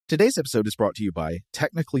Today's episode is brought to you by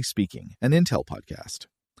Technically Speaking, an Intel podcast.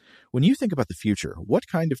 When you think about the future, what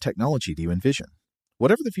kind of technology do you envision?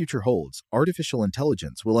 Whatever the future holds, artificial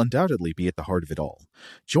intelligence will undoubtedly be at the heart of it all.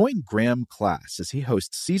 Join Graham Class as he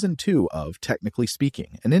hosts Season 2 of Technically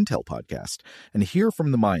Speaking, an Intel podcast, and hear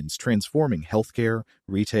from the minds transforming healthcare,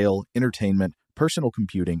 retail, entertainment, personal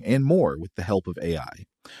computing, and more with the help of AI.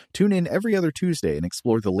 Tune in every other Tuesday and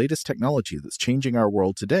explore the latest technology that's changing our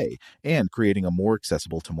world today and creating a more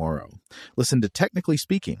accessible tomorrow. Listen to Technically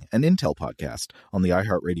Speaking, an Intel podcast on the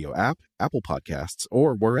iHeartRadio app, Apple Podcasts,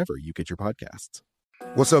 or wherever you get your podcasts.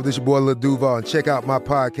 What's up, this your boy Lil Duval, and check out my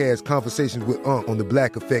podcast, Conversations with Unc, on the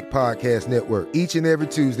Black Effect Podcast Network. Each and every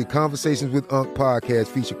Tuesday, Conversations with Unc podcast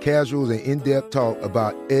feature casuals and in-depth talk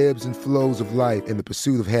about ebbs and flows of life and the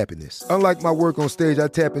pursuit of happiness. Unlike my work on stage, I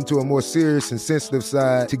tap into a more serious and sensitive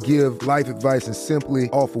side to give life advice and simply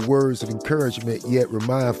offer words of encouragement, yet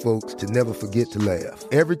remind folks to never forget to laugh.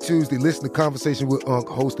 Every Tuesday, listen to Conversations with Unc,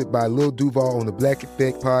 hosted by Lil Duval on the Black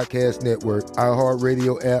Effect Podcast Network,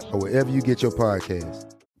 iHeartRadio app, or wherever you get your podcasts.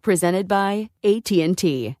 Presented by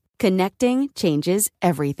AT&T. Connecting changes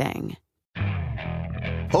everything.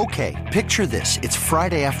 Okay, picture this. It's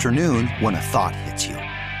Friday afternoon when a thought hits you.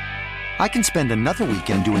 I can spend another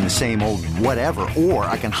weekend doing the same old whatever, or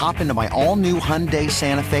I can hop into my all-new Hyundai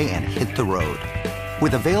Santa Fe and hit the road.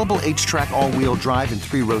 With available H-Track all-wheel drive and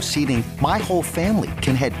 3-row seating, my whole family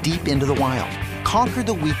can head deep into the wild. Conquer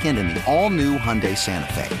the weekend in the all-new Hyundai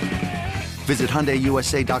Santa Fe. Visit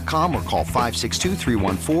HyundaiUSA.com or call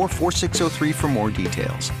 562-314-4603 for more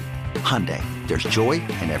details. Hyundai, there's joy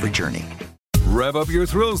in every journey. Rev up your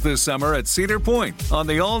thrills this summer at Cedar Point on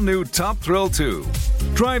the all-new Top Thrill 2.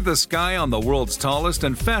 Drive the sky on the world's tallest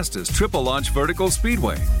and fastest triple-launch vertical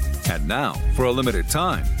speedway. And now, for a limited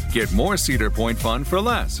time, get more Cedar Point fun for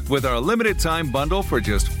less with our limited-time bundle for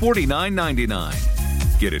just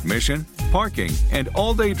 $49.99. Get admission, parking, and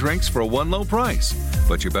all-day drinks for one low price.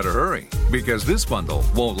 But you better hurry, because this bundle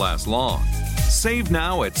won't last long. Save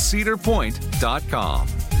now at cedarpoint.com.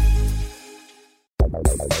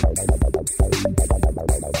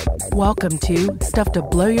 Welcome to Stuff to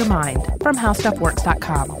Blow Your Mind from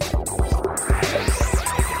HowStuffWorks.com.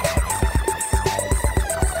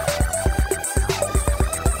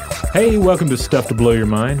 Hey, welcome to Stuff to Blow Your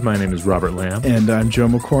Mind. My name is Robert Lamb. And I'm Joe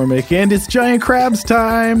McCormick, and it's Giant Crabs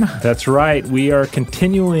time! That's right. We are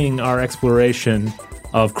continuing our exploration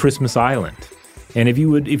of Christmas Island. And if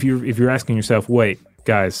you're asking yourself, wait,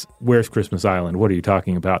 guys, where's Christmas Island? What are you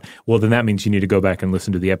talking about? Well, then that means you need to go back and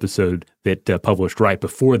listen to the episode that published right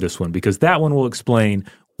before this one, because that one will explain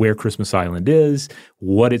where Christmas Island is,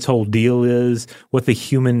 what its whole deal is, what the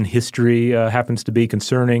human history happens to be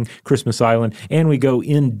concerning Christmas Island, and we go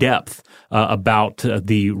in depth about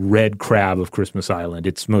the red crab of Christmas Island,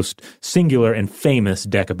 its most singular and famous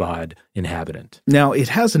decapod inhabitant. Now, it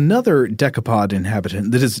has another decapod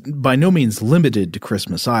inhabitant that is by no means limited to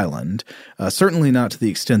Christmas Island, certainly not to the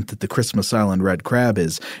extent that the Christmas Island red crab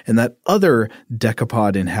is, and that other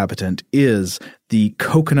decapod inhabitant is the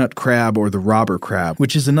coconut crab or the robber crab,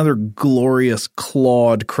 which is another glorious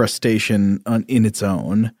clawed crustacean in its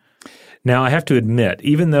own. Now, I have to admit,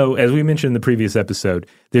 even though, as we mentioned in the previous episode,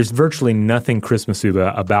 there's virtually nothing Christmassy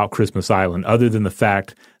about Christmas Island other than the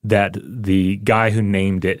fact that the guy who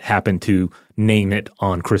named it happened to name it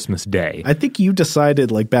on Christmas Day. I think you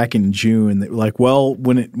decided back in June that well,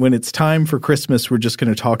 when it's time for Christmas, we're just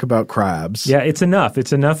going to talk about crabs. Yeah, it's enough.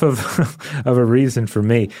 It's enough of of a reason for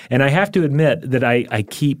me. And I have to admit that I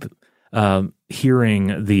keep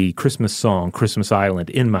hearing the Christmas song, Christmas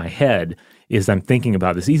Island, in my head as I'm thinking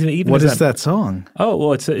about this. Even what is that song? Oh,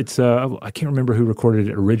 well, it's I can't remember who recorded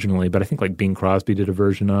it originally, but I think Bing Crosby did a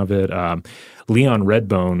version of it. Leon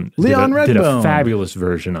Redbone did a fabulous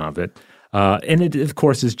version of it. And it, of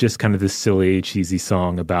course, is just kind of this silly, cheesy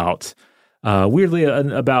song about weirdly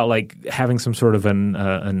about having some sort of an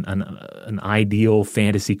ideal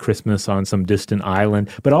fantasy Christmas on some distant island,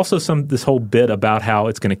 but also this whole bit about how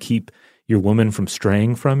it's going to keep your woman from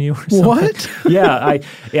straying from you or something. What? I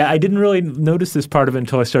didn't really notice this part of it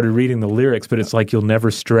until I started reading the lyrics, but it's you'll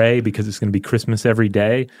never stray because it's going to be Christmas every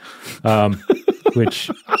day, which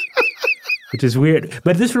is weird.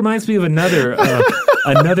 But this reminds me of another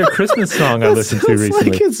Christmas song I listened to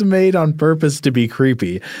recently. It's made on purpose to be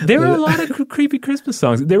creepy. There are a lot of creepy Christmas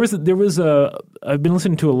songs. I've been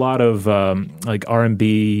listening to a lot of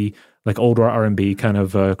R&B, older R&B kind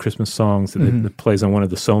of Christmas songs that plays on one of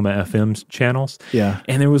the Soma FM channels. Yeah.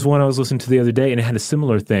 And there was one I was listening to the other day, and it had a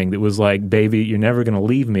similar thing that was baby, you're never going to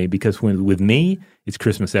leave me because with me, it's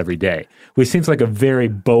Christmas every day, which seems like a very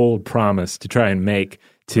bold promise to try and make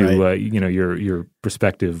to your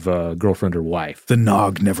prospective girlfriend or wife. The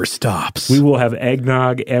nog never stops. We will have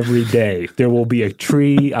eggnog every day. There will be a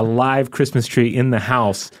tree, a live Christmas tree in the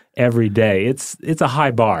house every day. It's a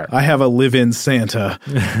high bar. I have a live-in Santa.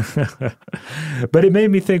 But it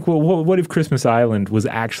made me think, well, what if Christmas Island was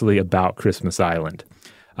actually about Christmas Island?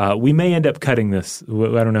 We may end up cutting this.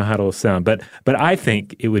 I don't know how it'll sound, but I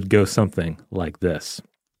think it would go something like this.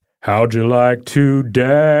 How'd you like to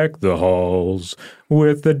deck the halls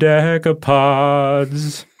with the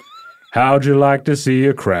decapods? How'd you like to see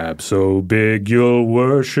a crab so big you'll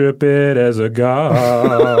worship it as a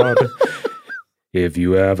god? If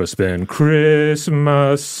you ever spend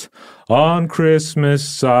Christmas on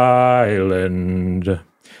Christmas Island,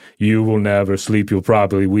 you will never sleep, you'll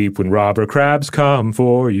probably weep when robber crabs come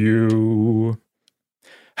for you.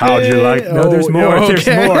 How'd you like... No, there's more. Okay.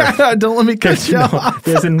 There's more. Don't let me cut you off.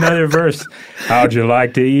 There's another verse. How'd you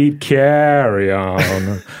like to eat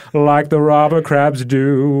carrion like the robber crabs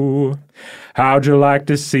do? How'd you like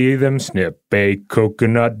to see them snip a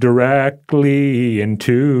coconut directly in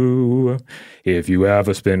two? If you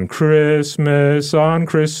ever spend Christmas on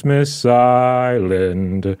Christmas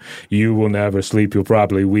Island, you will never sleep, you'll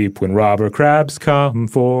probably weep when robber crabs come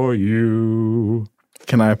for you.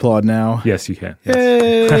 Can I applaud now? Yes, you can.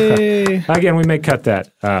 Hey! Again, we may cut that,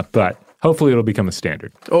 but hopefully it'll become a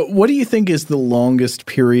standard. What do you think is the longest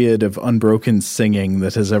period of unbroken singing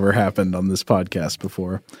that has ever happened on this podcast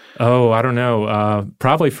before? Oh, I don't know.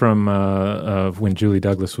 Probably from when Julie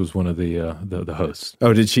Douglas was one of the hosts.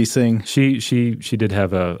 Oh, did she sing? She did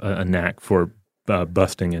have a knack for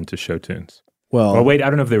busting into show tunes. Well, oh, wait, I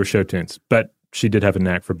don't know if they were show tunes, but she did have a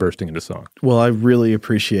knack for bursting into song. Well, I really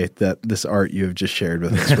appreciate this art you have just shared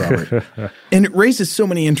with us, Robert. And it raises so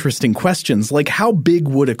many interesting questions, like how big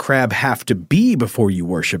would a crab have to be before you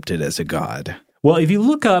worshipped it as a god? Well, if you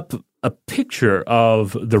look up a picture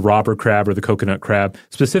of the robber crab or the coconut crab,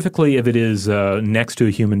 specifically if it is next to a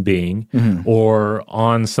human being or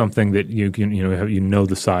on something that you know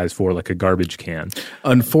the size for, like a garbage can.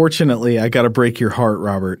 Unfortunately, I got to break your heart,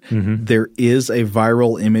 Robert. There is a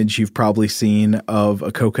viral image you've probably seen of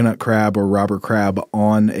a coconut crab or robber crab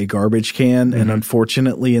on a garbage can, and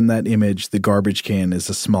unfortunately in that image, the garbage can is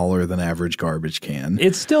a smaller than average garbage can.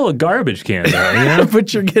 It's still a garbage can, though, you know?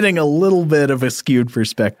 But you're getting a little bit of a skewed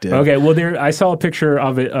perspective. Okay, well, I saw a picture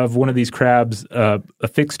of one of these crabs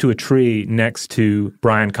affixed to a tree next to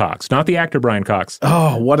Brian Cox, not the actor Brian Cox.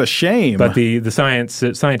 Oh, what a shame! But the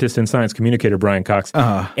scientist and science communicator Brian Cox.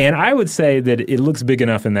 And I would say that it looks big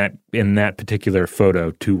enough in that particular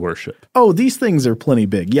photo to worship. Oh, these things are plenty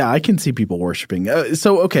big. Yeah, I can see people worshiping.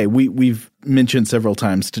 Okay, we've mentioned several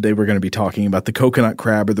times today we're going to be talking about the coconut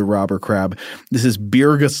crab or the robber crab. This is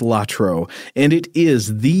Birgus latro, and it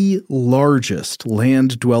is the largest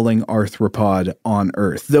land-dwelling arthropod on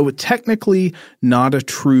Earth, though technically not a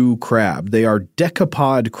true crab. They are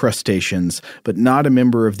decapod crustaceans, but not a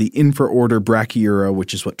member of the infraorder Brachyura,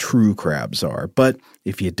 which is what true crabs are. But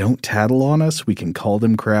if you don't tattle on us, we can call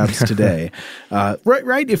them crabs today.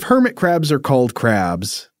 Right? If hermit crabs are called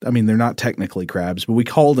crabs, I mean, they're not technically crabs, but we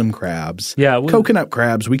call them crabs. Yeah, coconut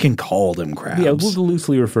crabs, we can call them crabs. Yeah, we'll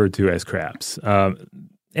loosely refer to as crabs.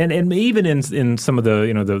 And even in some of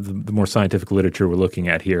the the more scientific literature we're looking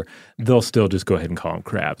at here, they'll still just go ahead and call them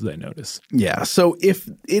crabs, I notice. Yeah, so if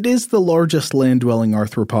it is the largest land-dwelling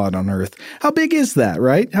arthropod on Earth, how big is that,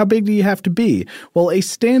 right? How big do you have to be? Well, a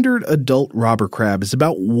standard adult robber crab is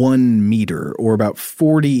about 1 meter, or about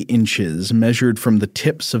 40 inches, measured from the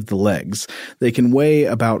tips of the legs. They can weigh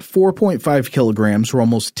about 4.5 kilograms, or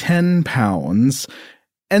almost 10 pounds.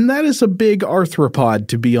 And that is a big arthropod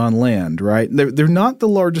to be on land, right? They're not the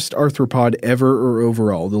largest arthropod ever or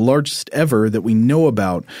overall. The largest ever that we know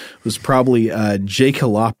about was probably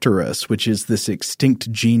Jacalopterus, which is this extinct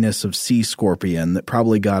genus of sea scorpion that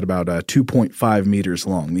probably got about 2.5 meters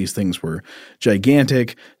long. These things were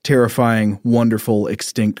gigantic, terrifying, wonderful,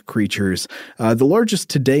 extinct creatures. The largest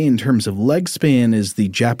today in terms of leg span is the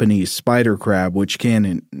Japanese spider crab, which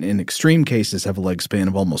can, in extreme cases, have a leg span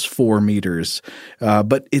of almost 4 meters.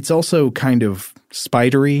 But it's also kind of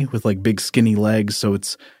spidery with like big skinny legs, so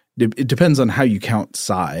it depends on how you count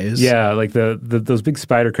size. Yeah, like those big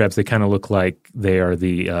spider crabs, they kind of look like they are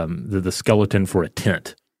the skeleton for a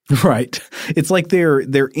tent. Right. It's like they're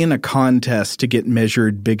in a contest to get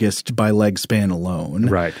measured biggest by leg span alone.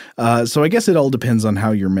 Right. So I guess it all depends on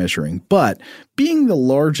how you're measuring. But being the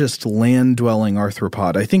largest land-dwelling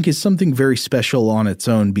arthropod, I think is something very special on its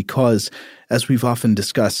own because, as we've often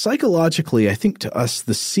discussed, psychologically, I think to us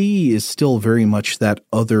the sea is still very much that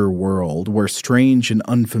other world where strange and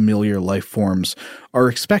unfamiliar life forms are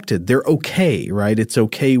expected. They're okay, right? It's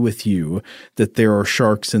okay with you that there are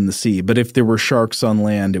sharks in the sea. But if there were sharks on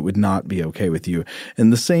land, it would not be okay with you.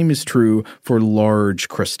 And the same is true for large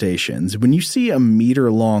crustaceans. When you see a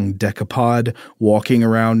meter-long decapod walking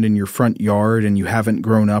around in your front yard and you haven't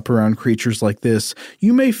grown up around creatures like this,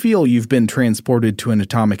 you may feel you've been transported to an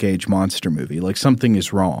Atomic Age monster movie, like something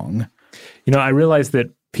is wrong. You know, I realize that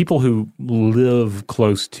people who live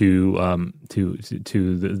close to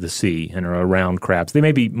the sea and are around crabs, they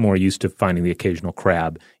may be more used to finding the occasional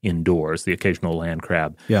crab indoors, the occasional land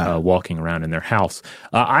crab walking around in their house.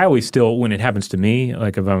 I always still, when it happens to me,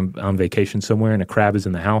 like if I'm on vacation somewhere and a crab is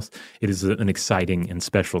in the house, it is an exciting and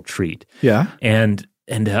special treat. Yeah. And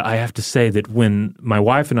I have to say that when my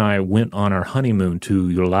wife and I went on our honeymoon to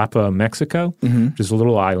Yulapa, Mexico, which is a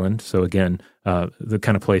little island, so again, the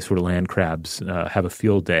kind of place where land crabs have a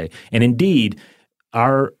field day. And indeed,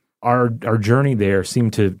 our journey there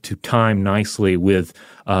seemed to time nicely with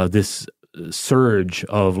this surge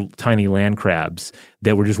of tiny land crabs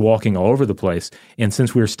that were just walking all over the place. And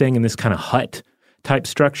since we were staying in this kind of hut-type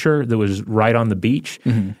structure that was right on the beach,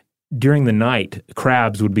 during the night,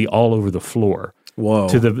 crabs would be all over the floor. Whoa.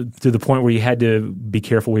 To the point where you had to be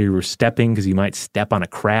careful where you were stepping because you might step on a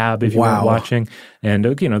crab if you weren't watching. And,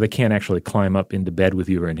 they can't actually climb up into bed with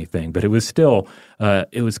you or anything. But it was still,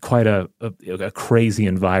 it was quite a crazy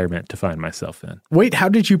environment to find myself in. Wait, how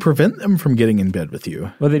did you prevent them from getting in bed with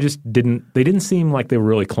you? Well, they didn't seem like they were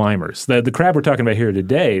really climbers. The crab we're talking about here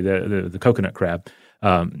today, the coconut crab,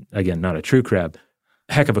 again, not a true crab,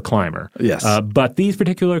 heck of a climber. Yes. But these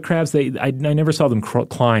particular crabs, I never saw them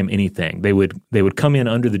climb anything. They would come in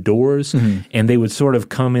under the doors, and they would sort of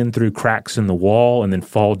come in through cracks in the wall and then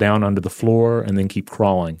fall down onto the floor and then keep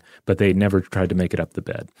crawling. But they never tried to make it up the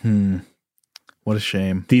bed. What a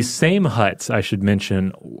shame. These same huts, I should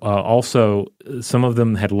mention, also some of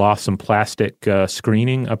them had lost some plastic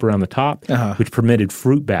screening up around the top, which permitted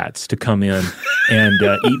fruit bats to come in and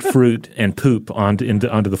eat fruit and poop onto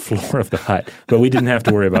the floor of the hut. But we didn't have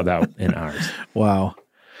to worry about that in ours. Wow.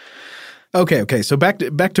 Okay. So back to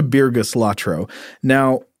Birgus latro.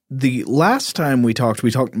 Now, the last time we talked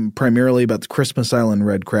primarily about the Christmas Island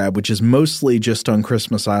red crab, which is mostly just on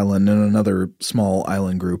Christmas Island and another small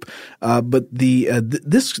island group. But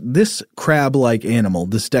this crab-like animal,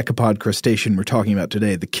 this decapod crustacean we're talking about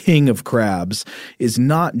today, the king of crabs, is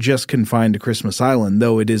not just confined to Christmas Island,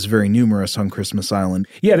 though it is very numerous on Christmas Island.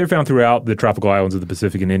 Yeah, they're found throughout the tropical islands of the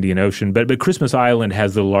Pacific and Indian Ocean, but Christmas Island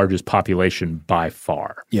has the largest population by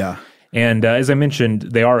far. Yeah. And as I mentioned,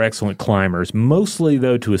 they are excellent climbers, mostly,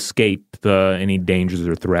 though, to escape any dangers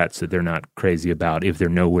or threats that they're not crazy about if they're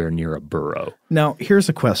nowhere near a burrow. Now, here's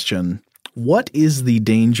a question. What is the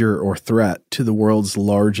danger or threat to the world's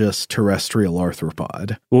largest terrestrial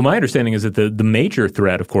arthropod? Well, my understanding is that the major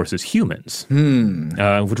threat, of course, is humans,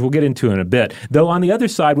 which we'll get into in a bit. Though on the other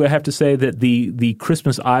side, we have to say that the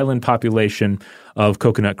Christmas Island population of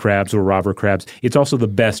coconut crabs or robber crabs, it's also the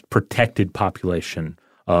best protected population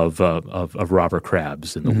of robber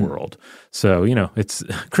crabs in the world. So, it's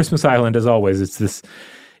Christmas Island, as always, it's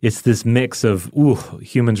this mix of,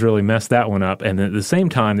 humans really messed that one up. And at the same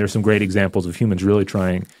time, there's some great examples of humans really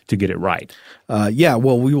trying to get it right.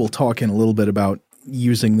 Well, we will talk in a little bit about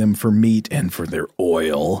using them for meat and for their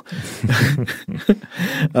oil.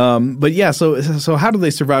 But yeah, so how do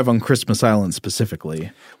they survive on Christmas Island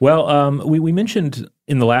specifically? Well, we mentioned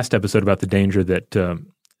in the last episode about the danger that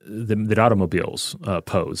that automobiles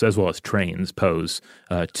pose, as well as trains pose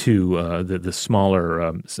to the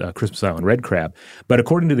smaller Christmas Island red crab. But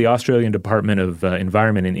according to the Australian Department of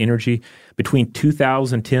Environment and Energy, between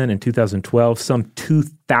 2010 and 2012, some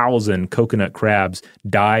 2,000 coconut crabs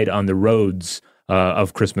died on the roads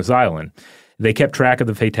of Christmas Island. They kept track of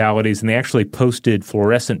the fatalities, and they actually posted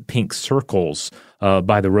fluorescent pink circles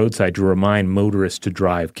by the roadside to remind motorists to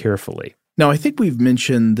drive carefully. Now, I think we've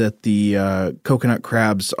mentioned that the coconut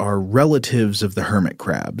crabs are relatives of the hermit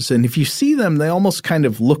crabs. And if you see them, they almost kind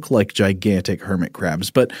of look like gigantic hermit crabs.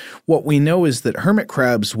 But what we know is that hermit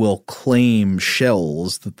crabs will claim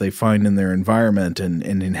shells that they find in their environment and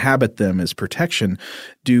inhabit them as protection.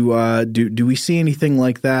 Do we see anything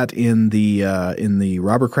like that in the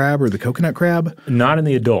robber crab or the coconut crab? Not in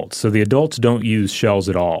the adults. So the adults don't use shells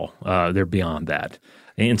at all. They're beyond that.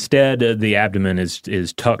 Instead, the abdomen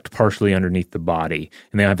is tucked partially underneath the body,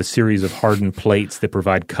 and they have a series of hardened plates that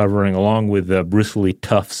provide covering along with bristly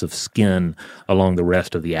tufts of skin along the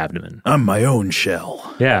rest of the abdomen. I'm my own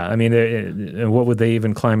shell. Yeah, I mean, what would they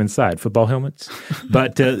even climb inside? Football helmets?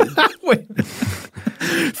 But Wait.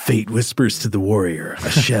 Fate whispers to the warrior, a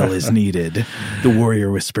shell is needed. The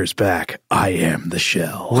warrior whispers back, I am the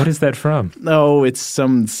shell. What is that from? No, it's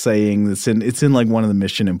some saying it's in like one of the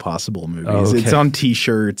Mission Impossible movies. Oh, okay. It's on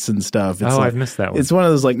T-shirts and stuff. It's I've missed that one. It's one of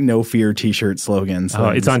those like no fear T-shirt slogans. Oh,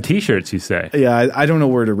 it's on T-shirts, you say? Yeah, I don't know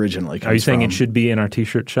where it originally comes from. Are you saying it should be in our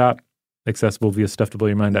T-shirt shop? Accessible via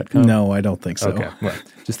stufftoblowyourmind.com? No, I don't think so. Okay, well,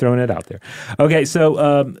 just throwing it out there. Okay,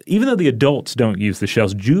 so even though the adults don't use the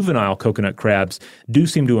shells, juvenile coconut crabs do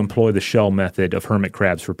seem to employ the shell method of hermit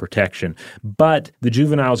crabs for protection. But the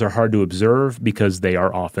juveniles are hard to observe because they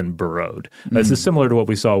are often burrowed. This is similar to what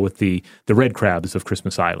we saw with the red crabs of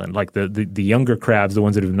Christmas Island. Like the younger crabs, the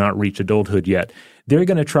ones that have not reached adulthood yet, they're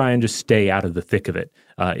going to try and just stay out of the thick of it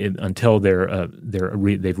until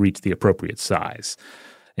they've reached the appropriate size.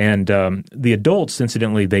 And the adults,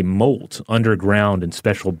 incidentally, they molt underground in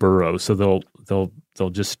special burrows, so they'll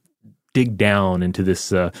just dig down into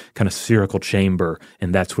this kind of spherical chamber,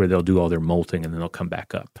 and that's where they'll do all their molting, and then they'll come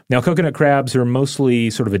back up. Now, coconut crabs are mostly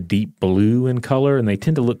sort of a deep blue in color, and they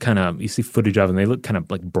tend to look kind of, you see footage of them, they look kind of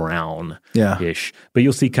like brownish. Yeah. But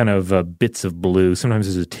you'll see kind of bits of blue. Sometimes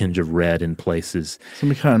there's a tinge of red in places.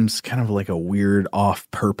 Sometimes kind of like a weird off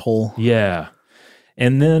purple. Yeah.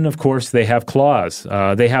 And then, of course, they have claws.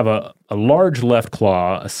 They have a large left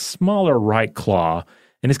claw, a smaller right claw,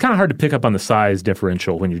 and it's kind of hard to pick up on the size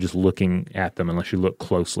differential when you're just looking at them unless you look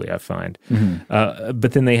closely, I find.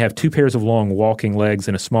 But then they have 2 pairs of long walking legs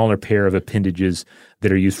and a smaller pair of appendages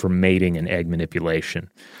that are used for mating and egg manipulation.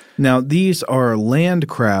 Now, these are land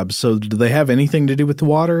crabs, so do they have anything to do with the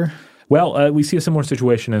water? Well, we see a similar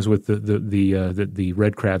situation as with the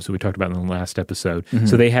red crabs that we talked about in the last episode.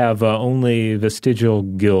 So they have only vestigial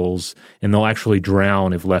gills, and they'll actually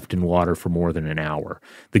drown if left in water for more than an hour.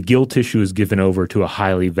 The gill tissue is given over to a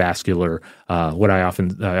highly vascular, what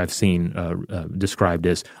I've seen described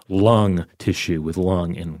as lung tissue, with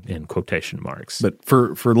lung in quotation marks. But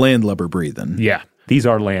for landlubber breathing. Yeah, these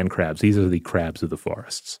are land crabs. These are the crabs of the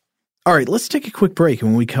forests. All right, let's take a quick break, and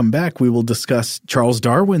when we come back, we will discuss Charles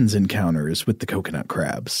Darwin's encounters with the coconut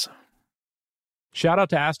crabs. Shout out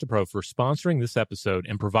to Astepro for sponsoring this episode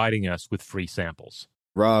and providing us with free samples.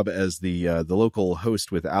 Rob, as the local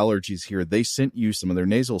host with allergies here, they sent you some of their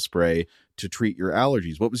nasal spray to treat your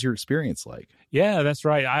allergies. What was your experience like? Yeah, that's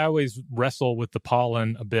right. I always wrestle with the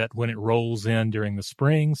pollen a bit when it rolls in during the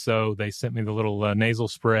spring, so they sent me the little nasal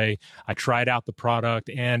spray. I tried out the product,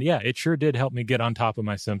 and yeah, it sure did help me get on top of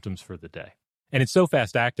my symptoms for the day. And it's so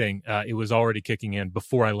fast-acting, it was already kicking in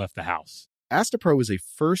before I left the house. Astepro is a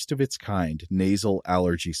first-of-its-kind nasal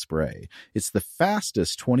allergy spray. It's the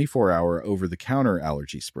fastest 24-hour over-the-counter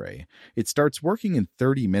allergy spray. It starts working in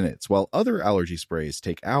 30 minutes, while other allergy sprays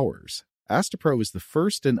take hours. Astepro is the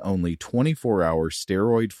first and only 24-hour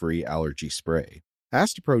steroid-free allergy spray.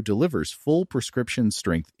 Astepro delivers full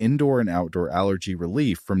prescription-strength indoor and outdoor allergy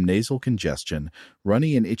relief from nasal congestion,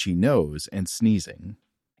 runny and itchy nose, and sneezing.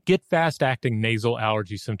 Get fast-acting nasal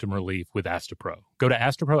allergy symptom relief with Astepro. Go to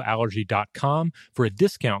asteproallergy.com for a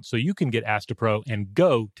discount so you can get Astepro and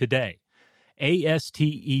go today.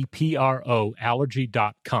 ASTEPRO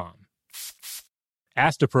allergy.com.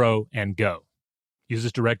 Astepro and go. Use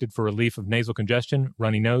as directed for relief of nasal congestion,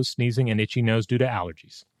 runny nose, sneezing, and itchy nose due to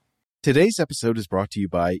allergies. Today's episode is brought to you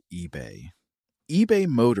by eBay. eBay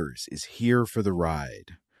Motors is here for the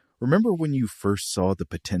ride. Remember when you first saw the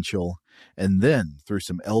potential? And then, through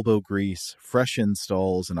some elbow grease, fresh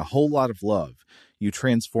installs, and a whole lot of love, you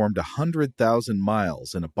transformed 100,000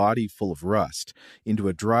 miles and a body full of rust into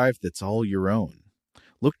a drive that's all your own.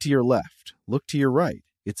 Look to your left. Look to your right.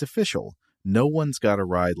 It's official. No one's got a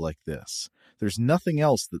ride like this. There's nothing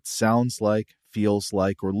else that sounds like, feels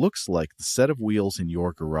like, or looks like the set of wheels in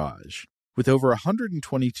your garage. With over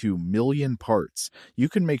 122 million parts, you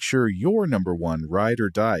can make sure your number one ride or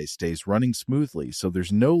die stays running smoothly, so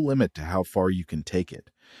there's no limit to how far you can take it.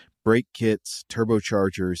 Brake kits,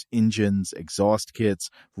 turbochargers, engines, exhaust kits,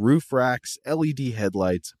 roof racks, LED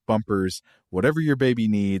headlights, bumpers, whatever your baby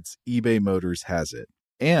needs, eBay Motors has it.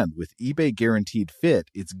 And with eBay Guaranteed Fit,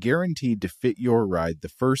 it's guaranteed to fit your ride the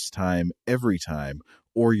first time, every time,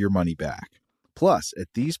 or your money back. Plus, at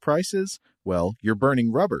these prices, well, you're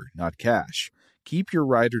burning rubber, not cash. Keep your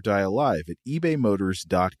ride or die alive at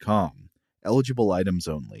ebaymotors.com. Eligible items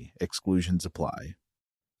only. Exclusions apply.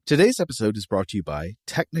 Today's episode is brought to you by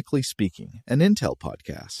Technically Speaking, an Intel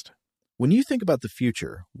podcast. When you think about the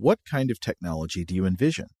future, what kind of technology do you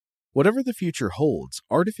envision? Whatever the future holds,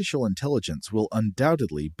 artificial intelligence will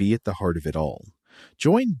undoubtedly be at the heart of it all.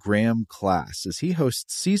 Join Graham Class as he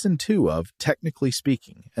hosts Season 2 of Technically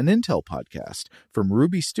Speaking, an Intel podcast from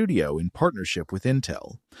Ruby Studio in partnership with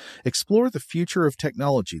Intel. Explore the future of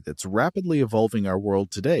technology that's rapidly evolving our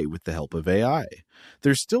world today with the help of AI.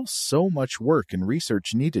 There's still so much work and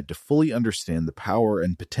research needed to fully understand the power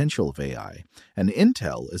and potential of AI, and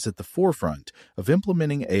Intel is at the forefront of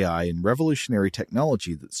implementing AI in revolutionary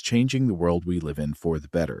technology that's changing the world we live in for the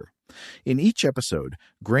better. In each episode,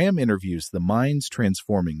 Graham interviews the minds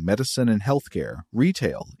transforming medicine and healthcare,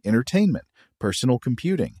 retail, entertainment, personal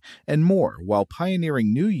computing, and more while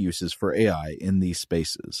pioneering new uses for AI in these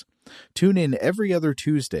spaces. Tune in every other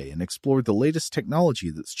Tuesday and explore the latest technology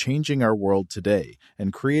that's changing our world today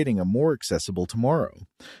and creating a more accessible tomorrow.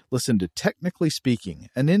 Listen to Technically Speaking,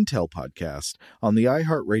 an Intel podcast on the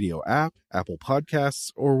iHeartRadio app, Apple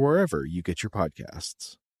Podcasts, or wherever you get your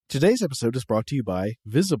podcasts. Today's episode is brought to you by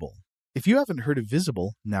Visible. If you haven't heard of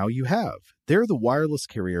Visible, now you have. They're the wireless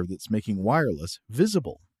carrier that's making wireless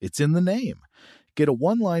visible. It's in the name. Get a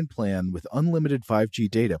one-line plan with unlimited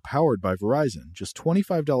 5G data powered by Verizon, just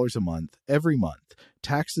 $25 a month, every month,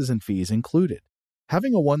 taxes and fees included.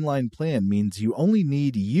 Having a one-line plan means you only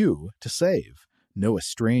need you to save. No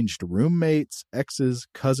estranged roommates, exes,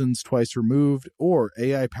 cousins twice removed, or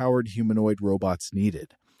AI-powered humanoid robots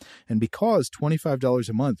needed. And because $25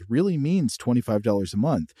 a month really means $25 a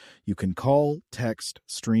month, you can call, text,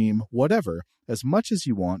 stream, whatever, as much as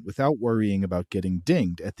you want without worrying about getting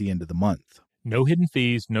dinged at the end of the month. No hidden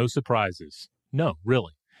fees, no surprises. No,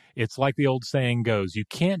 really. It's like the old saying goes, you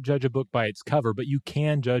can't judge a book by its cover, but you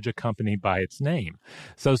can judge a company by its name.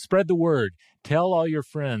 So spread the word. Tell all your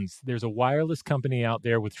friends there's a wireless company out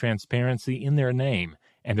there with transparency in their name,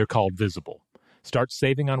 and they're called Visible. Start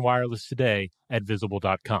saving on wireless today at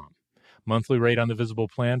Visible.com. Monthly rate on the Visible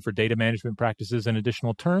plan for data management practices and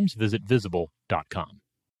additional terms, visit Visible.com.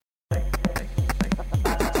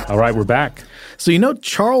 All right, we're back. So,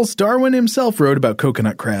 Charles Darwin himself wrote about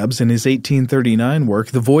coconut crabs in his 1839 work,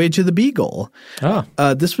 The Voyage of the Beagle.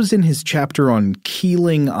 This was in his chapter on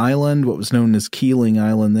Keeling Island, what was known as Keeling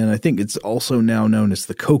Island then. I think it's also now known as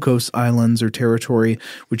the Cocos Islands or territory,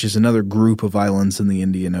 which is another group of islands in the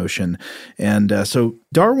Indian Ocean. And so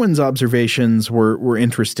Darwin's observations were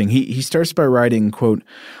interesting. He starts by writing, quote,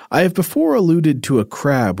 "I have before alluded to a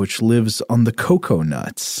crab which lives on the cocoa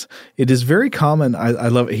nuts. It is very common." I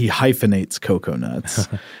love it. He hyphenates cocoa nuts.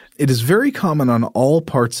 "It is very common on all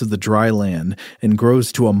parts of the dry land and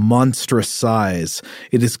grows to a monstrous size.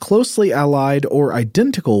 It is closely allied or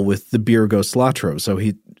identical with the Birgos latro." So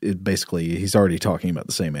he's already talking about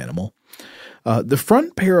the same animal. "The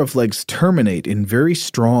front pair of legs terminate in very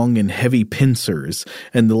strong and heavy pincers,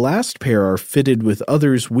 and the last pair are fitted with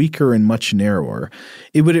others weaker and much narrower.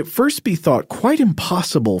 It would at first be thought quite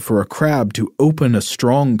impossible for a crab to open a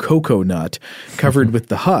strong cocoa nut covered with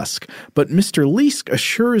the husk, but Mr. Leask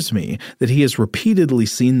assures me that he has repeatedly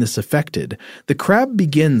seen this effected. The crab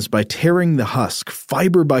begins by tearing the husk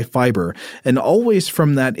fiber by fiber, and always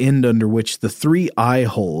from that end under which the 3 eye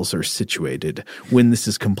holes are situated. When this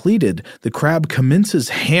is completed, the crab commences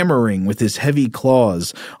hammering with his heavy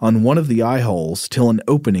claws on one of the eye holes till an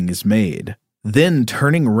opening is made. Then,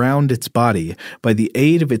 turning round its body, by the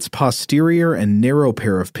aid of its posterior and narrow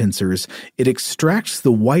pair of pincers, it extracts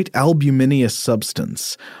the white albuminous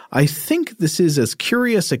substance. I think this is as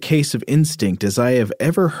curious a case of instinct as I have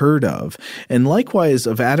ever heard of, and likewise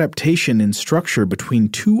of adaptation in structure between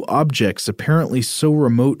 2 objects apparently so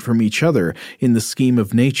remote from each other in the scheme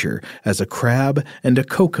of nature as a crab and a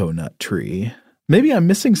cocoa-nut tree." Maybe I'm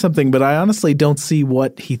missing something, but I honestly don't see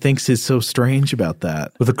what he thinks is so strange about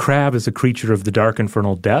that. Well, the crab is a creature of the dark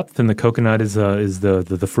infernal depth, and the coconut is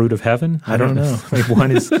the fruit of heaven. I don't know. Like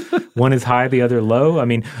one is high, the other low. I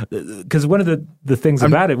mean, because one of the things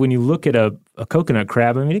about it, when you look at a coconut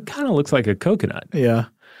crab, I mean, it kind of looks like a coconut. Yeah.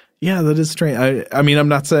 Yeah, that is strange. I mean, I'm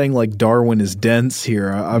not saying like Darwin is dense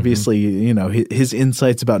here. Obviously, his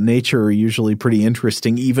insights about nature are usually pretty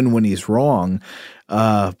interesting, even when he's wrong.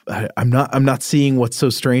 I'm not seeing what's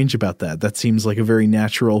so strange about that. That seems like a very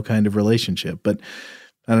natural kind of relationship. But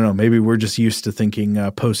I don't know. Maybe we're just used to thinking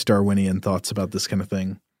post-Darwinian thoughts about this kind of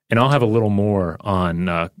thing. And I'll have a little more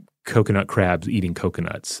on coconut crabs eating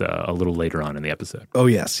coconuts a little later on in the episode. Oh,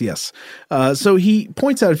 yes. So he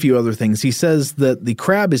points out a few other things. He says that the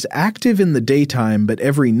crab is active in the daytime, but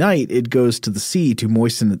every night it goes to the sea to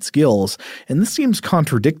moisten its gills. And this seems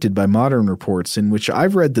contradicted by modern reports in which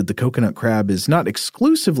I've read that the coconut crab is not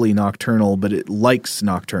exclusively nocturnal, but it likes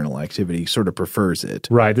nocturnal activity, sort of prefers it.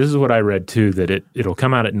 Right. This is what I read, too, that it'll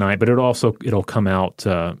come out at night, but it'll come out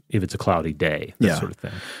if it's a cloudy day, that sort of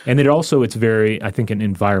thing. And it's very, I think, an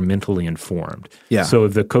environmentally informed. Yeah. So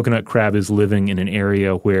if the coconut crab is living in an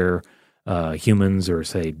area where humans or,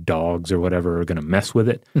 say, dogs or whatever are going to mess with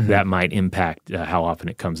it, that might impact how often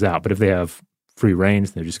it comes out. But if they have free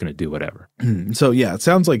range, they're just going to do whatever. So, it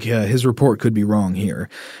sounds like his report could be wrong here.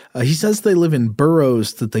 He says they live in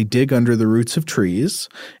burrows that they dig under the roots of trees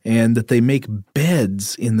and that they make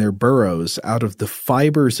beds in their burrows out of the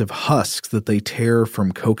fibers of husks that they tear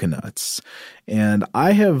from coconuts. And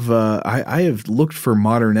I have looked for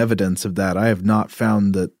modern evidence of that. I have not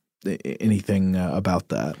found anything about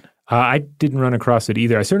that. I didn't run across it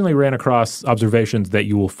either. I certainly ran across observations that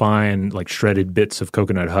you will find like shredded bits of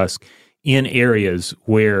coconut husk in areas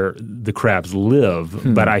where the crabs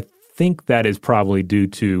live, but I think that is probably due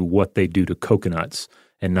to what they do to coconuts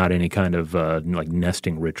and not any kind of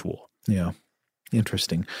nesting ritual. Yeah.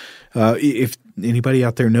 Interesting. If anybody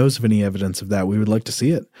out there knows of any evidence of that, we would like to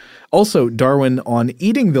see it. Also, Darwin, on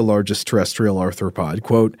eating the largest terrestrial arthropod,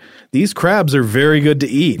 quote, "These crabs are very good to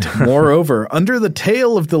eat. Moreover, under the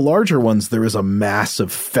tail of the larger ones, there is a mass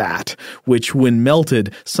of fat, which when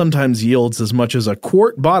melted sometimes yields as much as a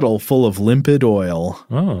quart bottle full of limpid oil."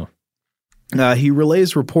 Oh. He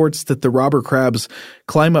relays reports that the robber crabs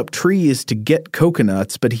climb up trees to get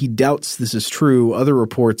coconuts, but he doubts this is true. Other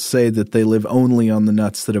reports say that they live only on the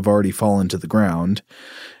nuts that have already fallen to the ground.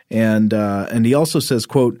 And he also says,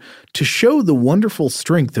 quote, "To show the wonderful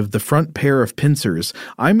strength of the front pair of pincers,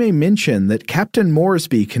 I may mention that Captain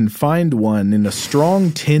Moresby can find one in a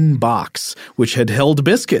strong tin box which had held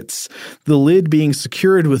biscuits, the lid being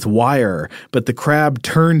secured with wire, but the crab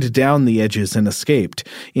turned down the edges and escaped.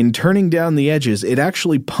 In turning down the edges, it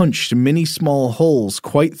actually punched many small holes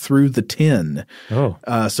quite through the tin." Oh.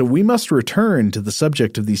 So we must return to the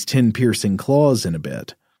subject of these tin-piercing claws in a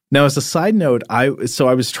bit. Now, as a side note, I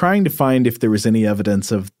was trying to find if there was any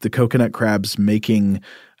evidence of the coconut crabs making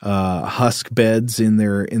husk beds in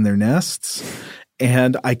their nests,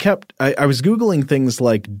 and I was Googling things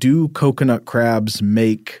like, do coconut crabs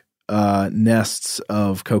make nests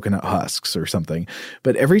of coconut husks or something?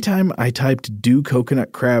 But every time I typed "do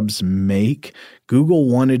coconut crabs make," Google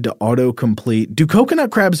wanted to autocomplete, "do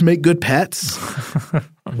coconut crabs make good pets?"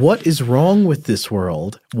 What is wrong with this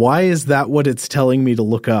world? Why is that what it's telling me to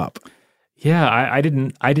look up? Yeah, I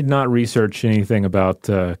did not research anything about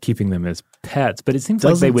keeping them as pets, but it seems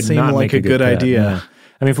like they would not make a good idea. Yeah.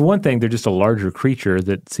 I mean, for one thing, they're just a larger creature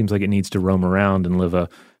that seems like it needs to roam around and live a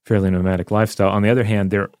fairly nomadic lifestyle. On the other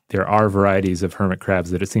hand, there are varieties of hermit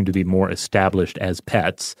crabs that seem to be more established as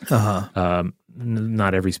pets.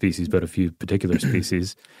 Not every species, but a few particular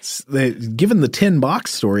species. Given the tin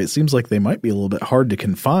box story, it seems like they might be a little bit hard to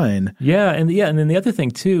confine. And then the other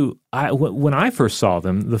thing too, when I first saw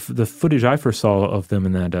them, the footage I first saw of them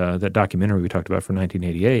in that documentary we talked about from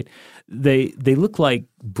 1988, they look like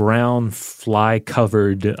brown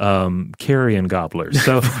fly-covered carrion gobblers.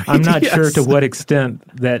 So right, I'm not sure to what extent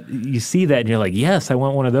that you see that and you're like, yes, I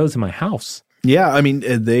want one of those in my house. Yeah, I mean,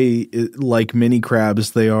 they, like many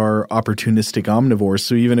crabs, they are opportunistic omnivores.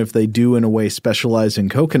 So even if they do in a way specialize in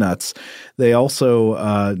coconuts, they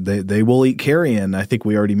also they will eat carrion. I think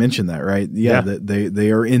we already mentioned that, right? Yeah.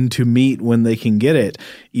 They are into meat when they can get it.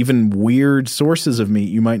 Even weird sources of meat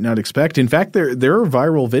you might not expect. In fact, there are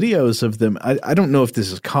viral videos of them. I don't know if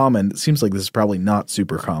this is common. It seems like this is probably not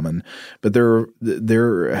super common, but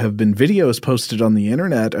there have been videos posted on the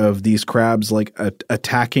internet of these crabs like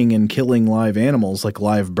attacking and killing live animals, like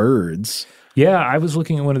live birds. Yeah, I was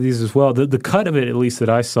looking at one of these as well. The cut of it, at least that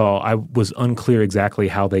I saw, I was unclear exactly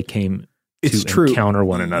how they came to encounter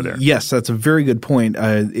one another. Yes, that's a very good point.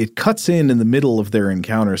 It cuts in the middle of their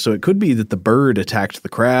encounter. So it could be that the bird attacked the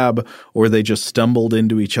crab or they just stumbled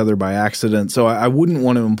into each other by accident. So I wouldn't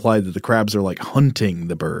want to imply that the crabs are like hunting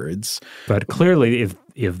the birds. But clearly,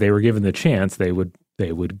 if they were given the chance, they would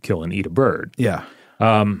kill and eat a bird. Yeah.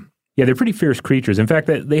 Yeah, they're pretty fierce creatures. In fact,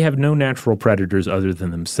 they have no natural predators other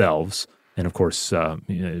than themselves. And, of course,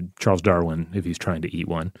 Charles Darwin, if he's trying to eat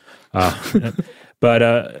one. But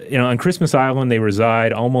on Christmas Island, they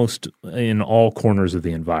reside almost in all corners of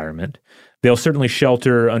the environment. They'll certainly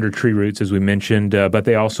shelter under tree roots, as we mentioned, but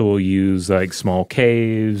they also will use like small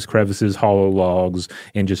caves, crevices, hollow logs,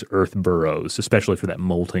 and just earth burrows, especially for that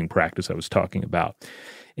molting practice I was talking about.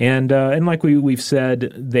 And like we've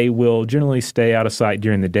said, they will generally stay out of sight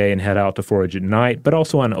during the day and head out to forage at night, but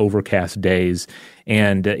also on overcast days.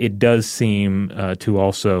 And it does seem to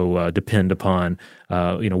also depend upon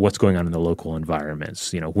what's going on in the local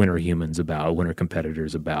environments. When are humans about? When are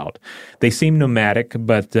competitors about? They seem nomadic,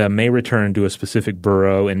 but may return to a specific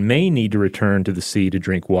burrow and may need to return to the sea to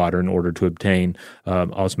drink water in order to obtain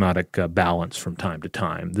osmotic balance from time to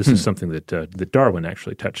time. This is something that Darwin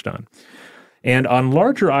actually touched on. And on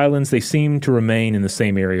larger islands, they seem to remain in the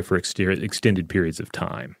same area for extended periods of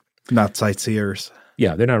time. Not sightseers.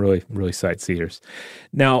 Yeah, they're not really sightseers.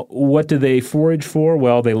 Now, what do they forage for?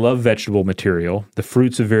 Well, they love vegetable material, the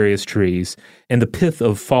fruits of various trees, and the pith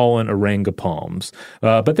of fallen oranga palms.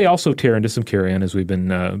 But they also tear into some carrion, as we've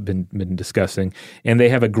been discussing, and they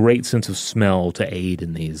have a great sense of smell to aid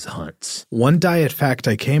in these hunts. One diet fact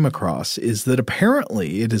I came across is that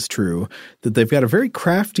apparently it is true that they've got a very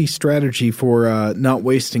crafty strategy for not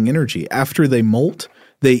wasting energy. After they molt,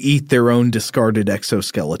 they eat their own discarded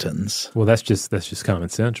exoskeletons. Well, that's just common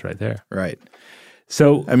sense right there. Right.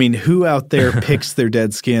 So, I mean, who out there picks their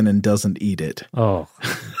dead skin and doesn't eat it? Oh.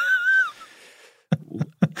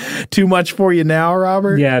 Too much for you now,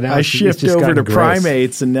 Robert? Yeah. Now I shift over to gross.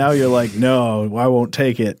 primates, and now you're like, no, I won't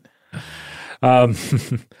take it. All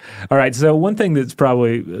right. So one thing that's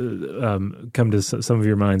probably come to some of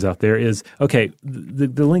your minds out there is, okay,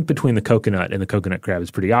 the link between the coconut and the coconut crab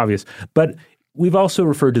is pretty obvious, but we've also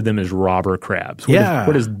referred to them as robber crabs.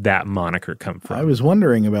 Where does that moniker come from? I was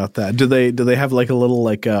wondering about that. Do they have like a little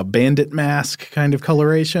bandit mask kind of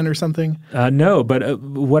coloration or something? No, but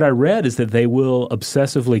what I read is that they will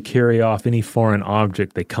obsessively carry off any foreign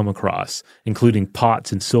object they come across, including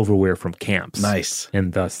pots and silverware from camps. Nice.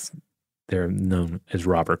 And thus they're known as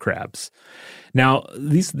robber crabs. Now,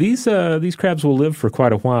 these crabs will live for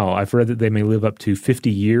quite a while. I've read that they may live up to 50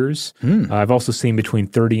 years. I've also seen between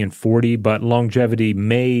 30 and 40, but longevity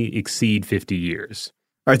may exceed 50 years.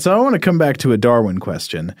 All right, so I want to come back to a Darwin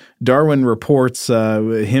question. Darwin reports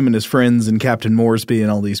him and his friends and Captain Moresby and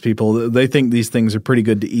all these people, they think these things are pretty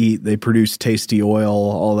good to eat. They produce tasty oil,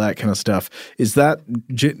 all that kind of stuff.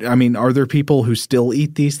 Are there people who still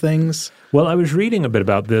eat these things? Well, I was reading a bit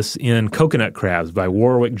about this in Coconut Crabs by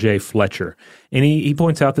Warwick J. Fletcher, and he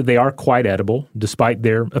points out that they are quite edible, despite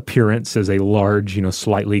their appearance as a large,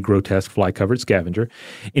 slightly grotesque fly-covered scavenger.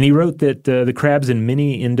 And he wrote that the crabs in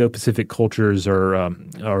many Indo-Pacific cultures are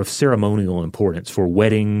of ceremonial importance for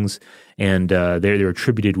weddings, and they're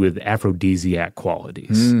attributed with aphrodisiac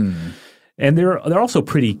qualities. And they're also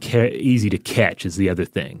pretty easy to catch is the other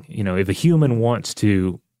thing. If a human wants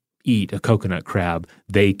to eat a coconut crab,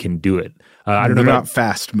 they can do it. I don't know They're about not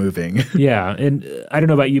fast moving. Yeah, and I don't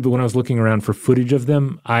know about you, but when I was looking around for footage of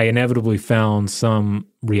them, I inevitably found some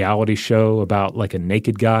reality show about like a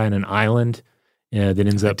naked guy on an island that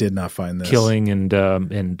ends up I did not find this. killing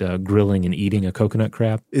and grilling and eating a coconut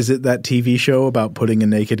crab. Is it that TV show about putting a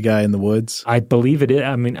naked guy in the woods? I believe it is.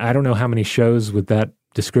 I mean, I don't know how many shows with that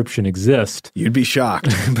description exist. You'd be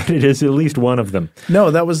shocked. But it is at least one of them.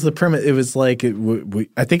 No, that was the premise. It was like,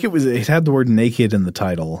 I think it had the word naked in the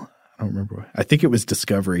title. I don't remember. I think it was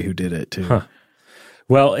Discovery who did it too. Huh.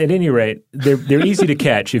 Well, at any rate, they're easy to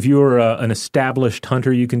catch. If you're an established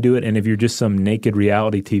hunter, you can do it. And if you're just some naked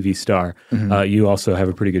reality TV star, you also have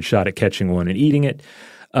a pretty good shot at catching one and eating it.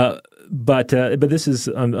 But this is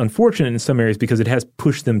unfortunate in some areas because it has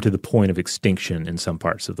pushed them to the point of extinction in some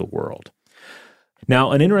parts of the world.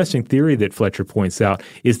 Now, an interesting theory that Fletcher points out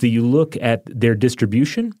is that you look at their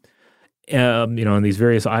distribution, on these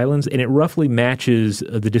various islands, and it roughly matches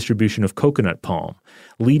the distribution of coconut palm,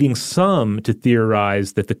 leading some to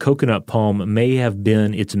theorize that the coconut palm may have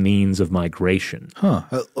been its means of migration. Huh.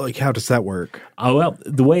 Like, how does that work? Well,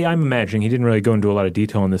 the way I'm imagining, he didn't really go into a lot of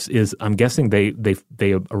detail on this, is I'm guessing they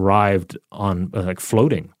arrived on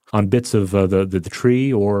floating on bits of the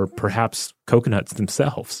tree or perhaps coconuts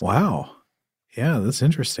themselves. Wow. Yeah, that's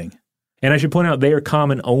interesting. And I should point out they are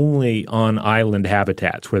common only on island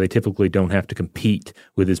habitats where they typically don't have to compete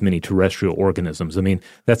with as many terrestrial organisms. I mean,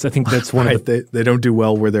 I think that's one of the they don't do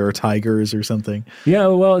well where there are tigers or something. Yeah,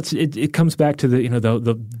 well, it comes back to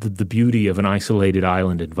the beauty of an isolated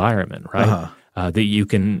island environment, right? That you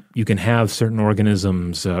can have certain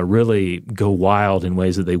organisms really go wild in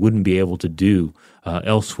ways that they wouldn't be able to do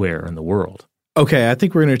elsewhere in the world. Okay, I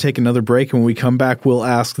think we're going to take another break. And when we come back, we'll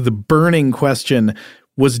ask the burning question.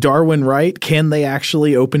 Was Darwin right? Can they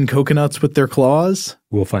actually open coconuts with their claws?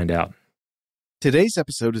 We'll find out. Today's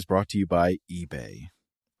episode is brought to you by eBay.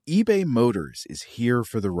 eBay Motors is here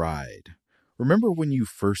for the ride. Remember when you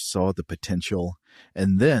first saw the potential?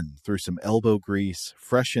 And then, through some elbow grease,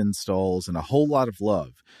 fresh installs, and a whole lot of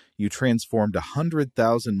love, you transformed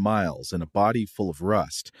 100,000 miles and a body full of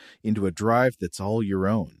rust into a drive that's all your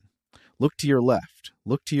own. Look to your left.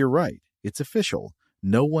 Look to your right. It's official.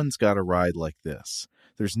 No one's got a ride like this.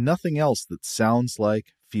 There's nothing else that sounds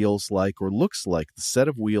like, feels like, or looks like the set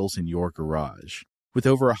of wheels in your garage. With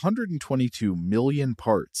over 122 million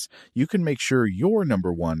parts, you can make sure your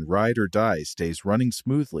number one ride or die stays running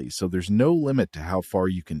smoothly, so there's no limit to how far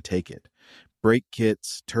you can take it. Brake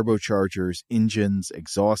kits, turbochargers, engines,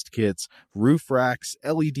 exhaust kits, roof racks,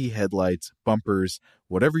 LED headlights, bumpers,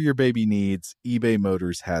 whatever your baby needs, eBay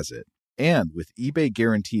Motors has it. And with eBay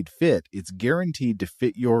Guaranteed Fit, it's guaranteed to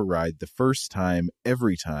fit your ride the first time,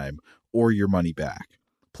 every time, or your money back.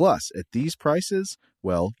 Plus, at these prices,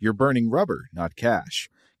 well, you're burning rubber, not cash.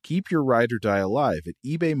 Keep your ride or die alive at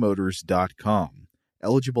ebaymotors.com.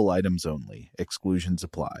 Eligible items only. Exclusions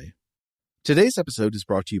apply. Today's episode is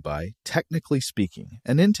brought to you by Technically Speaking,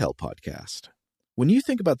 an Intel podcast. When you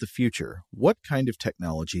think about the future, what kind of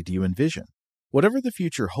technology do you envision? Whatever the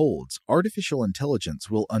future holds, artificial intelligence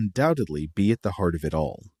will undoubtedly be at the heart of it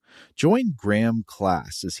all. Join Graham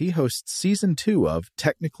Class as he hosts Season 2 of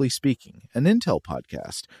Technically Speaking, an Intel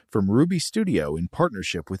podcast from Ruby Studio in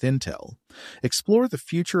partnership with Intel. Explore the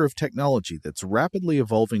future of technology that's rapidly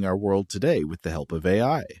evolving our world today with the help of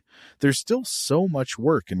AI. There's still so much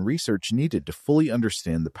work and research needed to fully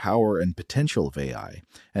understand the power and potential of AI,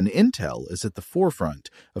 and Intel is at the forefront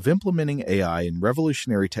of implementing AI in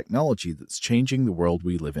revolutionary technology that's changing the world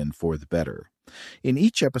we live in for the better. In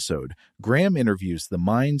each episode, Graham interviews the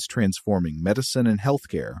minds transforming medicine and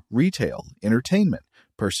healthcare, retail, entertainment,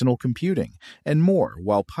 personal computing, and more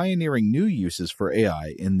while pioneering new uses for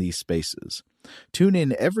AI in these spaces. Tune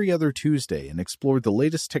in every other Tuesday and explore the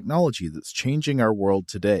latest technology that's changing our world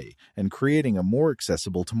today and creating a more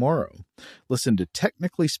accessible tomorrow. Listen to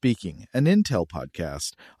Technically Speaking, an Intel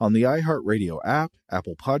podcast on the iHeartRadio app,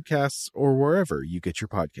 Apple Podcasts, or wherever you get your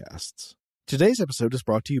podcasts. Today's episode is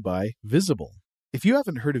brought to you by Visible. If you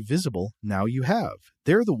haven't heard of Visible, now you have.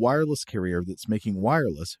 They're the wireless carrier that's making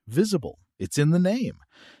wireless visible. It's in the name.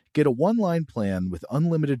 Get a one-line plan with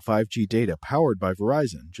unlimited 5G data powered by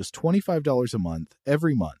Verizon, just $25 a month,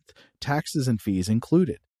 every month, taxes and fees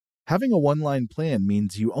included. Having a one-line plan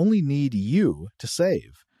means you only need you to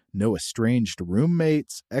save. No estranged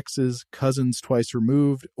roommates, exes, cousins twice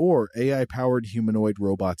removed, or AI-powered humanoid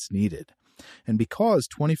robots needed. And because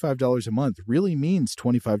 $25 a month really means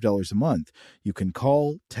 $25 a month, you can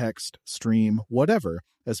call, text, stream, whatever,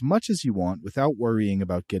 as much as you want without worrying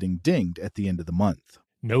about getting dinged at the end of the month.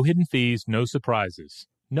 No hidden fees, no surprises.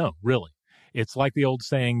 No, really. It's like the old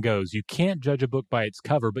saying goes, you can't judge a book by its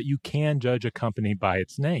cover, but you can judge a company by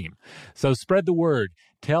its name. So spread the word.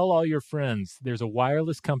 Tell all your friends there's a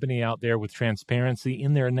wireless company out there with transparency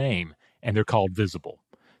in their name, and they're called Visible.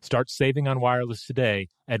 Start saving on wireless today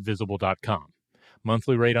at Visible.com.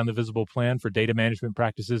 Monthly rate on the Visible plan for data management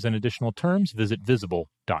practices and additional terms, visit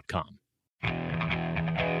Visible.com.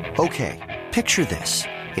 Okay, picture this.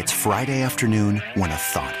 It's Friday afternoon when a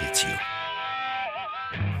thought hits you.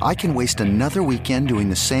 I can waste another weekend doing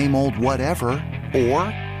the same old whatever, or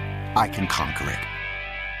I can conquer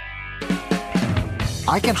it.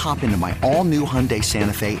 I can hop into my all-new Hyundai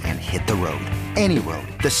Santa Fe and hit the road. Any road.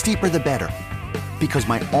 The steeper, the better. Because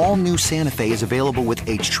my all-new Santa Fe is available with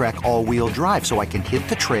H-Track all-wheel drive, so I can hit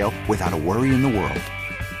the trail without a worry in the world.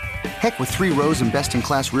 Heck, with 3 rows and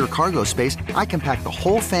best-in-class rear cargo space, I can pack the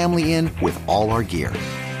whole family in with all our gear.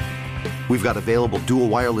 We've got available dual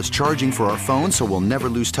wireless charging for our phones, so we'll never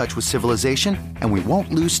lose touch with civilization, and we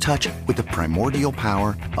won't lose touch with the primordial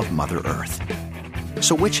power of Mother Earth.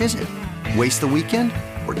 So which is it? Waste the weekend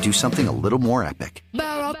or do something a little more epic?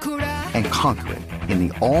 And conquer it in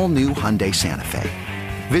the all-new Hyundai Santa Fe.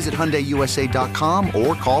 Visit HyundaiUSA.com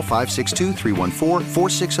or call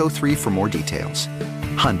 562-314-4603 for more details.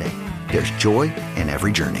 Hyundai, there's joy in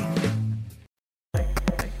every journey.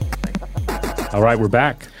 All right, we're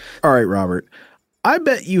back. All right, Robert. I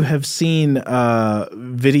bet you have seen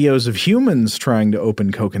videos of humans trying to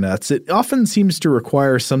open coconuts. It often seems to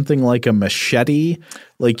require something like a machete.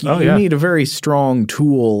 Like you need a very strong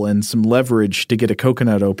tool and some leverage to get a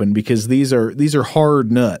coconut open because these are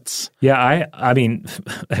hard nuts. Yeah, I mean,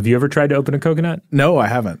 have you ever tried to open a coconut? No, I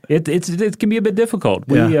haven't. It can be a bit difficult.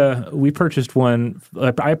 We purchased one.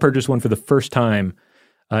 I purchased one for the first time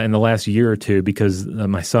in the last year or two because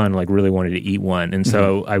my son really wanted to eat one, and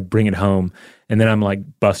so I bring it home. And then I'm like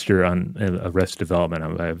Buster on Arrested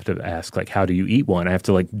Development. I have to ask, how do you eat one? I have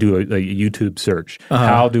to do a YouTube search.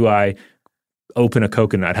 How do I open a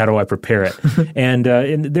coconut? How do I prepare it? and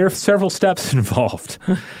there are several steps involved.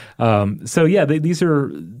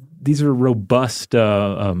 These are robust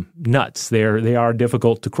nuts. They are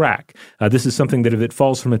difficult to crack. This is something that if it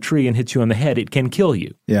falls from a tree and hits you on the head, it can kill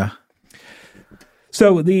you. Yeah.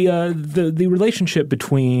 So the relationship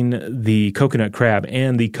between the coconut crab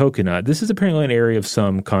and the coconut, this is apparently an area of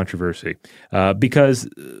some controversy because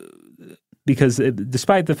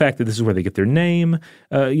despite the fact that this is where they get their name,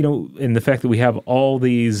 and the fact that we have all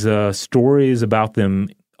these stories about them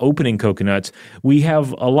opening coconuts, we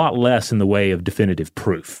have a lot less in the way of definitive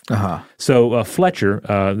proof. So Fletcher,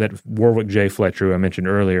 that Warwick J. Fletcher who I mentioned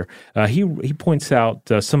earlier, he points out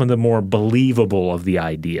some of the more believable of the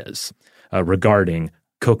ideas regarding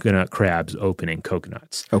coconut crabs opening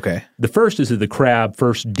coconuts. Okay. The first is that the crab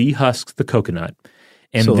first dehusks the coconut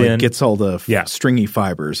and then gets all the stringy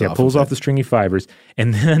fibers off. Pulls off the stringy fibers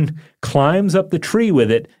and then climbs up the tree with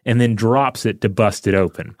it and then drops it to bust it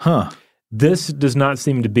open. This does not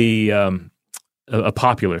seem to be a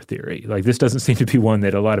popular theory. Like, this doesn't seem to be one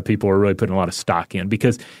that a lot of people are really putting a lot of stock in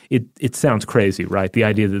because it sounds crazy, right? The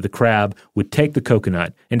idea that the crab would take the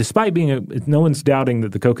coconut, and despite being no one's doubting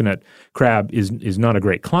that the coconut crab is not a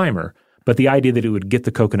great climber, but the idea that it would get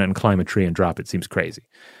the coconut and climb a tree and drop it seems crazy.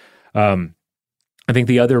 I think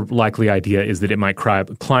the other likely idea is that it might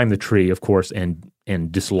climb the tree, of course, and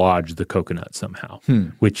dislodge the coconut somehow,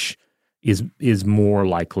 which is more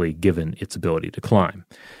likely given its ability to climb.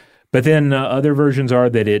 But then other versions are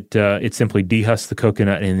that it simply dehusks the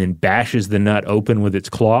coconut and then bashes the nut open with its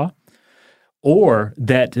claw, or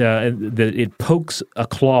that it pokes a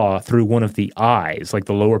claw through one of the eyes, like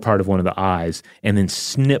the lower part of one of the eyes, and then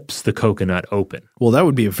snips the coconut open. Well, that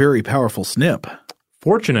would be a very powerful snip.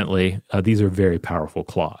 Fortunately, these are very powerful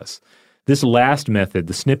claws. This last method,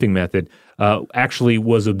 the snipping method, actually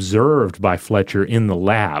was observed by Fletcher in the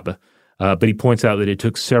lab, but he points out that it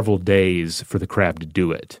took several days for the crab to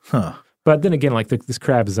do it. But then again, like this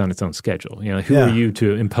crab is on its own schedule. Who are you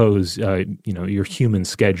to impose, your human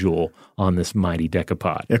schedule on this mighty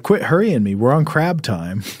decapod? Yeah, quit hurrying me. We're on crab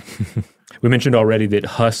time. We mentioned already that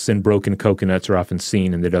husks and broken coconuts are often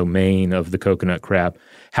seen in the domain of the coconut crab.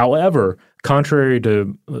 However, contrary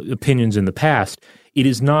to opinions in the past, it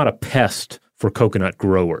is not a pest for coconut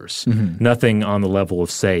growers. Nothing on the level of,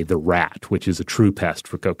 say, the rat, which is a true pest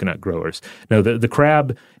for coconut growers. No, the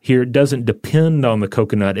crab here doesn't depend on the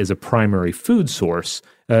coconut as a primary food source.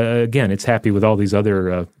 Again, it's happy with all these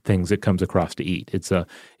other things it comes across to eat. It's an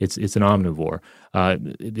omnivore.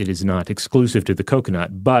 It is not exclusive to the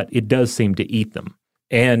coconut, but it does seem to eat them.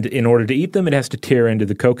 And in order to eat them, it has to tear into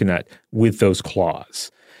the coconut with those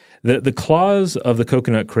claws. The claws of the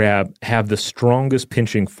coconut crab have the strongest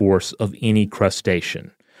pinching force of any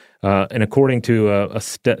crustacean. And according to a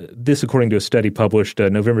study published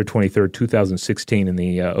November 23rd, 2016 in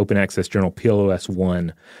the open access journal PLOS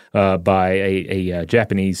One by a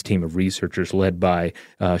Japanese team of researchers led by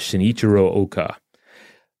Shinichiro Oka.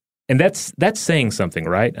 And that's saying something,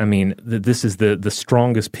 right? I mean, this is the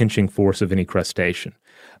strongest pinching force of any crustacean.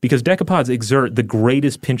 Because decapods exert the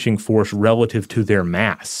greatest pinching force relative to their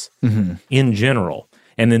mass in general.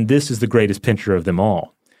 And then this is the greatest pincher of them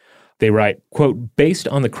all. They write, quote, based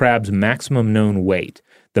on the crab's maximum known weight,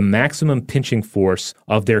 the maximum pinching force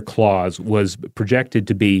of their claws was projected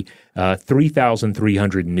to be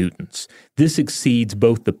 3,300 newtons. This exceeds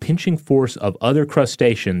both the pinching force of other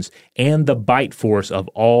crustaceans and the bite force of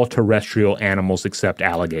all terrestrial animals except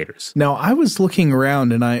alligators. Now, I was looking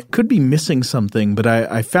around, and I could be missing something, but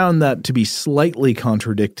I found that to be slightly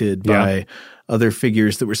contradicted by other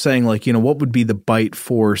figures that were saying, like, what would be the bite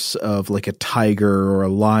force of like a tiger or a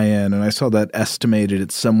lion? And I saw that estimated at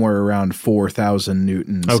somewhere around 4,000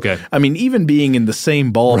 newtons. Okay. I mean, even being in the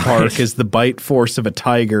same ballpark as the bite force of a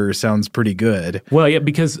tiger sounds pretty good. Well, yeah,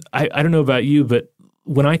 because I don't know about you, but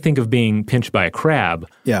when I think of being pinched by a crab,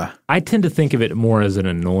 I tend to think of it more as an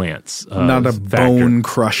annoyance. Not a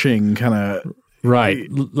bone-crushing kind of... Right.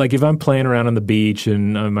 Like if I'm playing around on the beach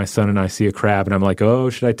and my son and I see a crab and I'm like, oh,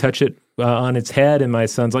 should I touch it on its head? And my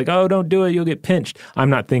son's like, oh, don't do it. You'll get pinched. I'm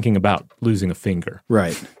not thinking about losing a finger.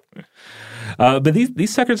 Right. But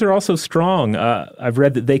these suckers are also strong. I've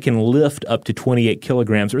read that they can lift up to 28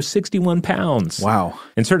 kilograms or 61 pounds. Wow.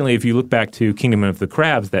 And certainly if you look back to Kingdom of the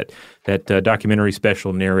Crabs, that documentary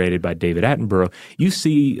special narrated by David Attenborough, you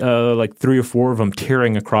see like 3 or 4 of them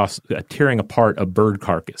tearing apart a bird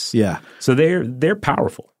carcass. Yeah. So they're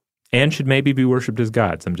powerful and should maybe be worshipped as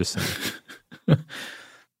gods, I'm just saying.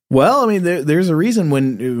 Well, I mean, there's a reason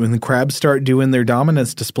when the crabs start doing their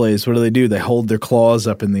dominance displays, what do? They hold their claws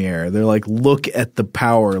up in the air. They're like, look at the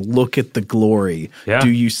power, look at the glory. Yeah. Do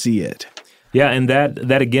you see it? Yeah, and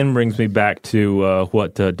that again brings me back to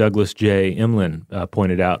what Douglas J. Emlyn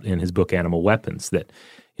pointed out in his book Animal Weapons, that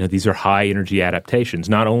these are high energy adaptations,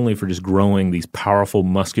 not only for just growing these powerful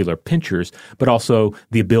muscular pinchers, but also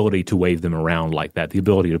the ability to wave them around like that, the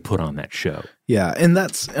ability to put on that show. Yeah, and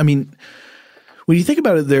when you think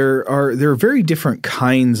about it, there are very different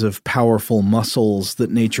kinds of powerful muscles that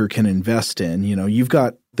nature can invest in. You've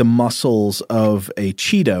got the muscles of a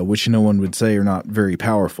cheetah, which no one would say are not very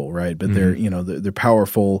powerful, right? But they're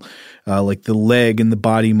powerful, like the leg and the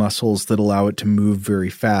body muscles that allow it to move very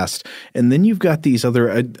fast. And then you've got these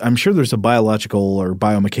other I'm sure there's a biological or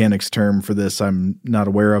biomechanics term for this I'm not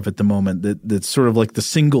aware of at the moment, that's sort of like the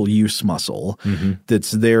single-use muscle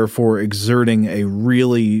that's there for exerting a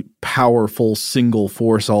really powerful single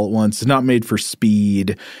force all at once. It's not made for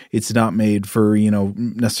speed. It's not made for,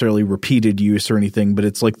 necessarily repeated use or anything, but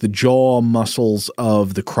it's like the jaw muscles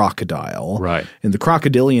of the crocodile. Right. And the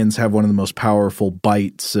crocodilians have one of the most powerful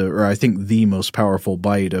bites, or I think the most powerful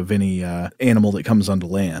bite of any animal that comes onto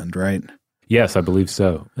land, right? Yes, I believe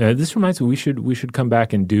so. This reminds me, we should come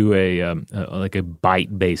back and do a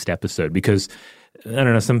bite-based episode, because I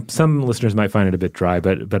don't know, some listeners might find it a bit dry,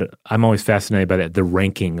 but I'm always fascinated by the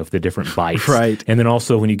ranking of the different bites. Right. And then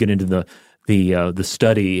also when you get into the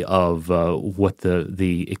study of what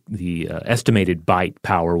the estimated bite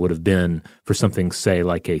power would have been for something, say,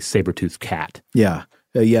 like a saber-toothed cat. Yeah.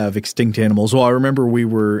 Of extinct animals. Well, I remember we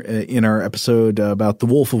were in our episode about the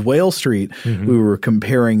Wolf of Wall Street, we were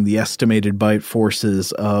comparing the estimated bite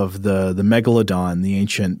forces of the megalodon, the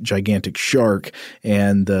ancient gigantic shark,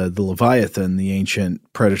 and the leviathan, the ancient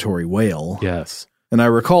predatory whale. Yes. And I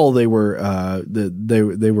recall they were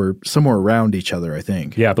they were somewhere around each other, I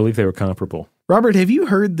think. Yeah, I believe they were comparable. Robert, have you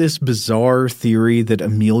heard this bizarre theory that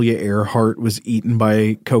Amelia Earhart was eaten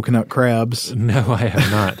by coconut crabs? No, I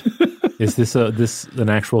have not. Is this an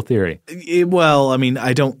actual theory?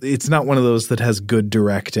 It's not one of those that has good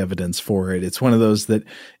direct evidence for it. It's one of those that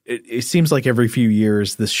it seems like every few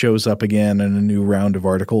years this shows up again in a new round of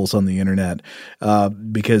articles on the internet,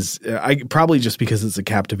 because it's a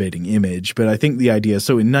captivating image. But I think the idea,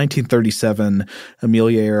 so in 1937,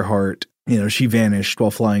 Amelia Earhart, she vanished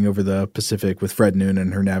while flying over the Pacific with Fred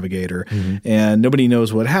Noonan, her navigator, and nobody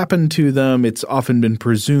knows what happened to them. It's often been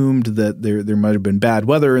presumed that there might have been bad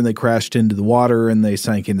weather and they crashed into the water and they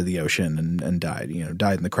sank into the ocean and died,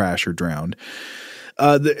 died in the crash or drowned.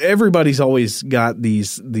 Everybody's always got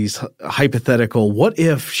these hypothetical, what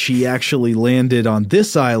if she actually landed on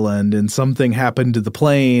this island and something happened to the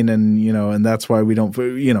plane and that's why we don't,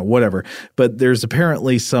 whatever. But there's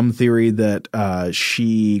apparently some theory that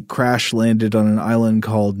she crash landed on an island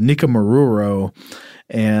called Nikamaruro,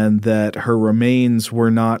 and that her remains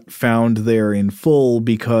were not found there in full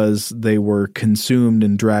because they were consumed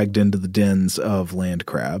and dragged into the dens of land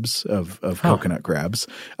crabs, of coconut crabs.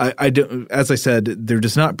 As I said, there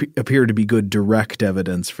does not appear to be good direct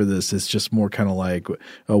evidence for this. It's just more kind of like,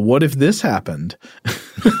 what if this happened?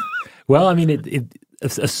 Well, I mean,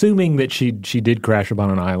 assuming that she did crash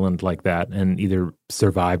upon an island like that and either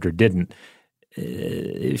survived or didn't,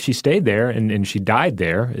 if she stayed there and she died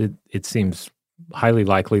there, it seems highly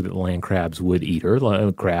likely that the land crabs would eat her.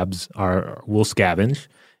 Crabs will scavenge,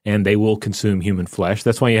 and they will consume human flesh.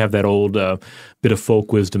 That's why you have that old bit of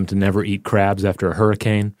folk wisdom to never eat crabs after a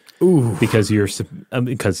hurricane. Ooh. Because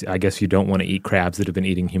I guess you don't want to eat crabs that have been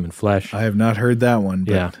eating human flesh. I have not heard that one.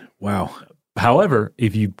 But yeah. Wow. However,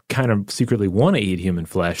 if you kind of secretly want to eat human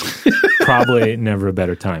flesh, probably never a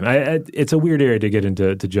better time. It's a weird area to get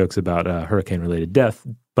into jokes about hurricane-related death,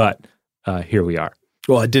 but here we are.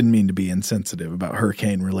 Well, I didn't mean to be insensitive about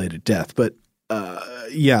hurricane-related death, but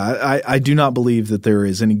I do not believe that there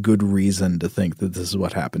is any good reason to think that this is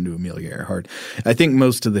what happened to Amelia Earhart. I think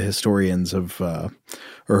most of the historians or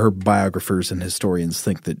her biographers and historians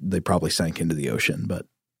think that they probably sank into the ocean. But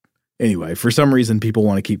anyway, for some reason, people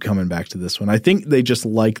want to keep coming back to this one. I think they just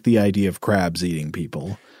like the idea of crabs eating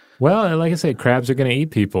people. Well, like I say, crabs are going to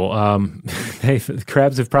eat people.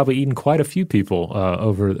 Crabs have probably eaten quite a few people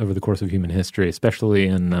over the course of human history, especially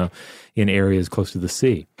in areas close to the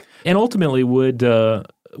sea. And ultimately, would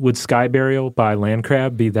sky burial by land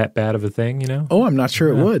crab be that bad of a thing? Oh, I'm not sure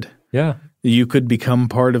it would. Yeah, you could become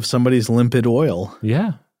part of somebody's limpid oil.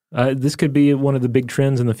 Yeah. This could be one of the big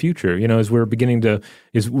trends in the future, as we're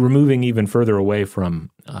we're moving even further away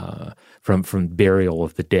from burial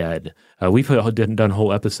of the dead. We've done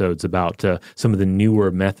whole episodes about some of the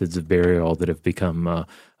newer methods of burial that have become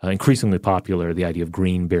increasingly popular, the idea of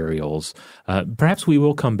green burials. Perhaps we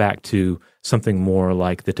will come back to something more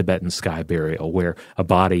like the Tibetan sky burial, where a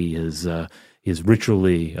body is is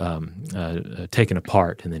ritually taken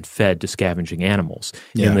apart and then fed to scavenging animals.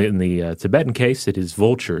 Yeah. In the Tibetan case, it is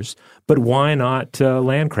vultures. But why not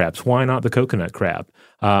land crabs? Why not the coconut crab?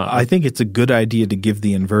 I think it's a good idea to give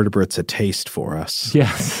the invertebrates a taste for us.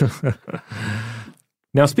 Yes.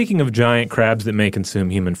 Now, speaking of giant crabs that may consume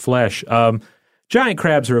human flesh, giant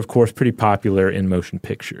crabs are, of course, pretty popular in motion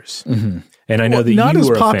pictures. Mm-hmm. And I know that not you as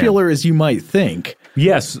are popular as you might think.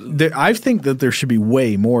 Yes. I think that there should be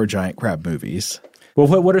way more giant crab movies. Well,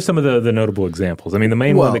 what are some of the notable examples? I mean, the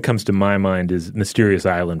main one that comes to my mind is Mysterious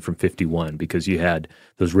Island from 1951, because you had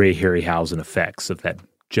those Ray Harryhausen effects of that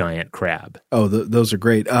giant crab. Oh, those are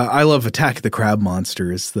great. I love Attack of the Crab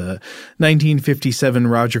Monsters, the 1957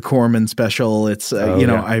 Roger Corman special. It's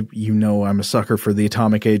I'm a sucker for the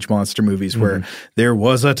atomic age monster movies where there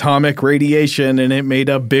was atomic radiation and it made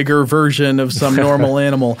a bigger version of some normal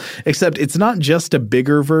animal. Except it's not just a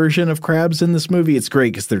bigger version of crabs in this movie. It's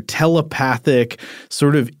great because they're telepathic,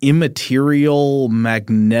 sort of immaterial,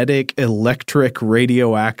 magnetic, electric,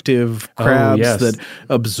 radioactive crabs that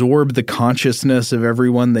absorb the consciousness of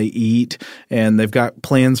everyone they eat, and they've got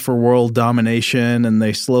plans for world domination, and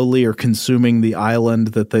they slowly are consuming the island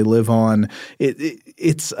that they live on.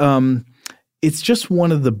 It's just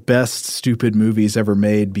one of the best stupid movies ever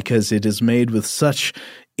made because it is made with such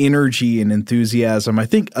energy and enthusiasm. I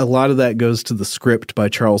think a lot of that goes to the script by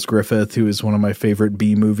Charles Griffith, who is one of my favorite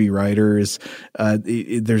B-movie writers.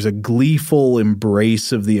 There's a gleeful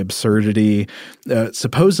embrace of the absurdity.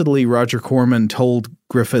 Supposedly, Roger Corman told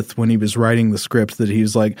Griffith when he was writing the script that he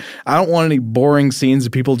was like, I don't want any boring scenes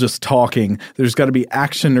of people just talking. There's got to be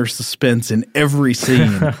action or suspense in every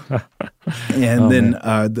scene. And then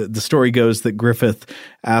the story goes that Griffith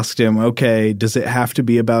asked him, okay, does it have to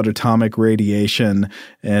be about atomic radiation?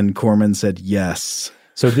 And Corman said yes.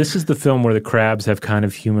 So this is the film where the crabs have kind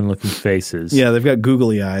of human-looking faces. Yeah, they've got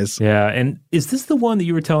googly eyes. Yeah, and is this the one that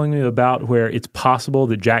you were telling me about where it's possible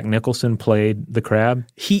that Jack Nicholson played the crab?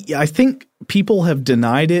 I think people have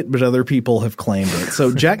denied it, but other people have claimed it.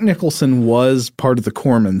 So Jack Nicholson was part of the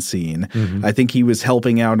Corman scene. Mm-hmm. I think he was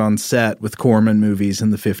helping out on set with Corman movies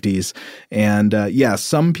in the 50s. And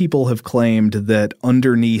some people have claimed that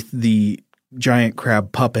underneath the giant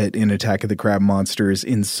crab puppet in Attack of the Crab Monsters,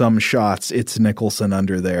 in some shots, it's Nicholson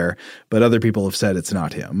under there, but other people have said it's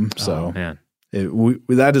not him. So, man.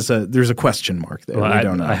 There's a question mark there. Well, we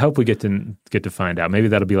don't know. I hope we get to find out. Maybe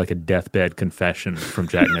that'll be like a deathbed confession from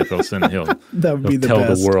Jack Nicholson. He'll tell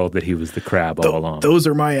the world that he was the crab all along. Those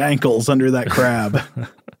are my ankles under that crab.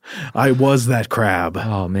 I was that crab.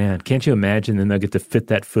 Oh man, can't you imagine? Then they'll get to fit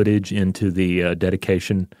that footage into the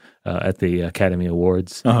dedication at the Academy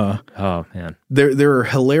Awards. Oh man, there are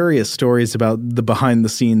hilarious stories about the behind the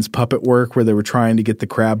scenes puppet work where they were trying to get the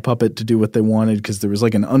crab puppet to do what they wanted because there was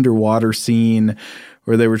like an underwater scene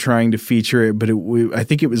where they were trying to feature it, but I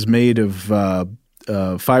think it was made of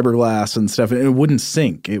fiberglass and stuff, and it wouldn't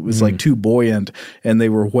sink. It was like too buoyant, and they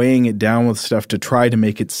were weighing it down with stuff to try to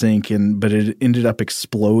make it sink, but it ended up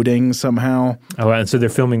exploding somehow. Oh, and so they're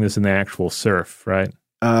filming this in the actual surf, right?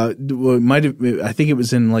 It might have. I think it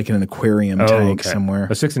was in like an aquarium tank somewhere. I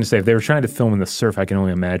was fixing to say, if they were trying to film in the surf, I can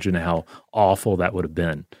only imagine how awful that would have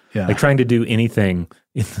been. Yeah. Like trying to do anything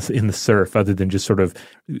in the surf other than just sort of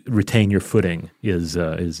retain your footing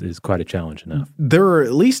is quite a challenge enough. There are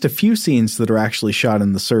at least a few scenes that are actually shot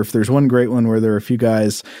in the surf. There's one great one where there are a few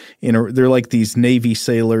guys they're like these Navy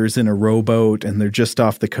sailors in a rowboat, and they're just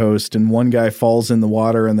off the coast, and one guy falls in the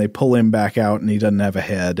water and they pull him back out and he doesn't have a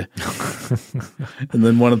head. And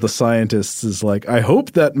then one of the scientists is like, I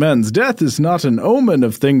hope that man's death is not an omen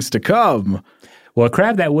of things to come. Well, a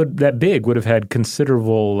crab that big would have had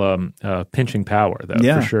considerable pinching power,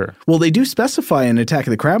 though, for sure. Well, they do specify in Attack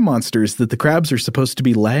of the Crab Monsters that the crabs are supposed to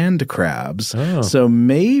be land crabs. Oh. So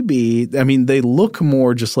maybe, they look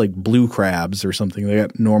more just like blue crabs or something. They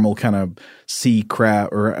got normal kind of sea crab,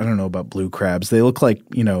 or I don't know about blue crabs. They look like,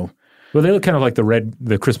 Well, they look kind of like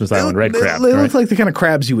the Christmas Island red crab. They look like the kind of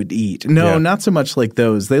crabs you would eat. No, not so much like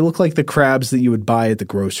those. They look like the crabs that you would buy at the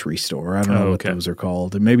grocery store. I don't know what those are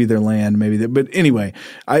called. Maybe they're land, but anyway,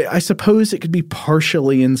 I suppose it could be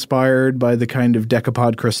partially inspired by the kind of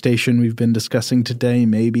decapod crustacean we've been discussing today,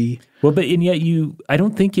 maybe. Well, but and yet I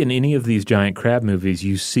don't think in any of these giant crab movies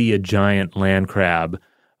you see a giant land crab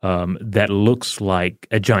that looks like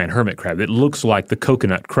a giant hermit crab. It looks like the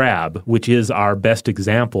coconut crab, which is our best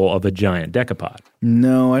example of a giant decapod.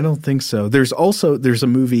 No, I don't think so. There's a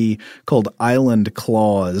movie called Island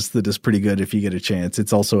Claws that is pretty good if you get a chance.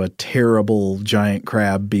 It's also a terrible giant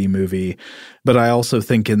crab B movie. But I also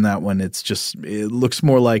think in that one it looks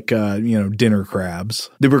more like dinner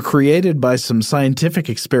crabs. They were created by some scientific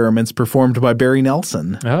experiments performed by Barry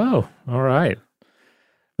Nelson. Oh, all right.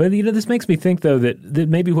 But, this makes me think, though, that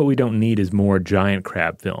maybe what we don't need is more giant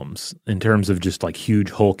crab films in terms of just like huge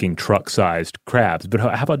hulking truck-sized crabs. But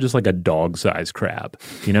how about just like a dog-sized crab,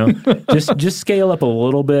 just scale up a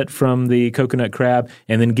little bit from the coconut crab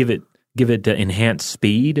and then give it enhanced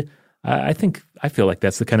speed. I feel like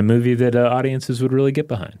that's the kind of movie that audiences would really get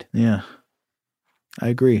behind. Yeah, I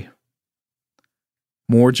agree.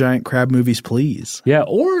 More giant crab movies, please. Yeah,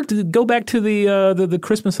 or to go back to the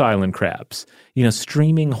Christmas Island crabs.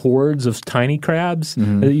 Streaming hordes of tiny crabs.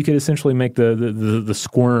 Mm-hmm. You could essentially make the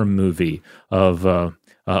Squirm movie of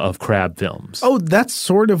crab films. Oh, that's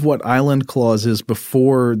sort of what Island Claws is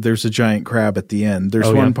before there's a giant crab at the end.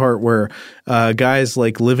 There's one part where guy's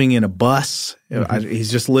like living in a bus. Mm-hmm. He's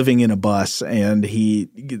just living in a bus, and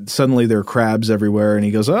suddenly there are crabs everywhere, and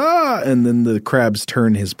he goes, and then the crabs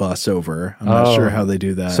turn his bus over. I'm not sure how they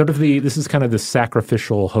do that. Sort of this is kind of the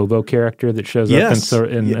sacrificial hobo character that shows up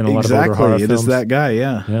in a lot of older horror films. Exactly, it is that guy,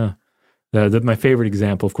 yeah. Yeah. My favorite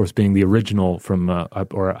example, of course, being the original from,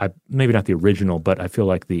 maybe not the original, but I feel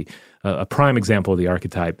like a prime example of the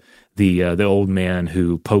archetype, the old man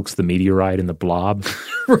who pokes the meteorite in the blob.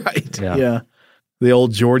 Right. Yeah. The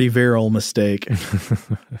old Jordy Verrill mistake.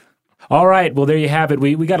 All right. Well, there you have it.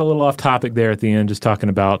 We got a little off topic there at the end, just talking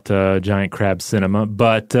about giant crab cinema.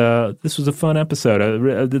 But this was a fun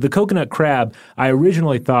episode. The coconut crab, I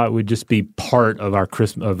originally thought would just be part of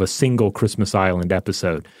of a single Christmas Island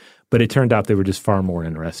episode. But it turned out they were just far more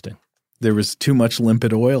interesting. There was too much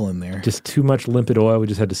limpid oil in there. Just too much limpid oil. We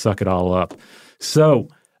just had to suck it all up. So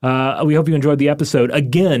we hope you enjoyed the episode.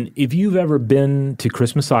 Again, if you've ever been to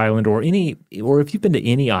Christmas Island or if you've been to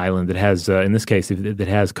any island that has, in this case, that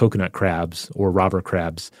has coconut crabs or robber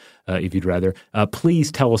crabs, if you'd rather,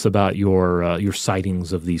 please tell us about your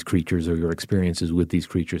sightings of these creatures or your experiences with these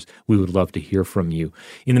creatures. We would love to hear from you.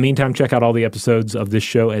 In the meantime, check out all the episodes of this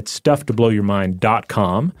show at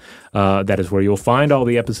stufftoblowyourmind.com. That is where you'll find all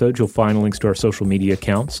the episodes. You'll find links to our social media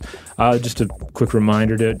accounts. Just a quick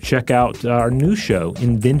reminder to check out our new show,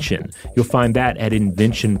 Invention. You'll find that at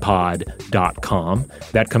inventionpod.com.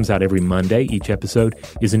 That comes out every Monday. Each episode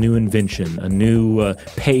is a new invention, a new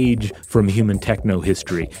page from human techno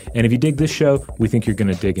history. And if you dig this show, we think you're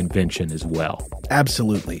going to dig Invention as well.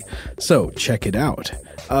 Absolutely. So check it out.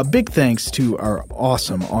 Big thanks to our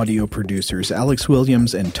awesome audio producers, Alex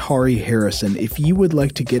Williams and Tari Harrison. If you would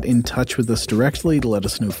like to get in touch with us directly to let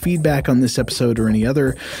us know feedback on this episode or any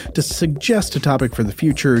other, to suggest a topic for the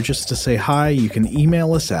future, just to say hi, you can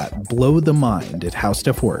email us at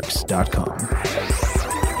blowthemind@howstuffworks.com.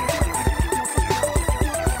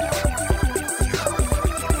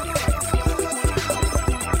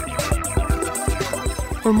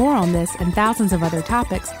 For more on this and thousands of other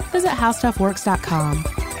topics, visit howstuffworks.com.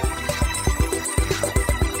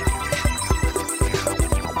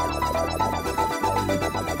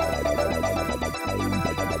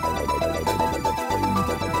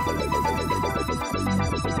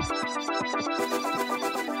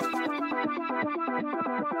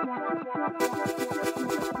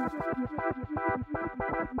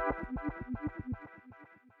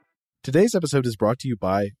 Today's episode is brought to you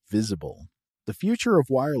by Visible. The future of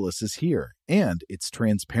wireless is here, and it's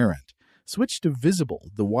transparent. Switch to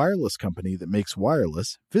Visible, the wireless company that makes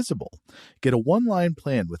wireless visible. Get a one-line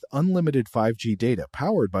plan with unlimited 5G data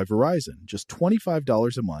powered by Verizon, just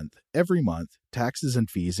 $25 a month, every month, taxes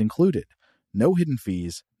and fees included. No hidden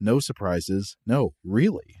fees, no surprises, no,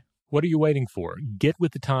 really. What are you waiting for? Get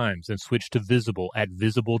with the times and switch to Visible at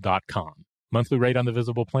Visible.com. Monthly rate on the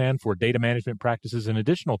Visible plan for data management practices and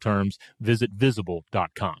additional terms, visit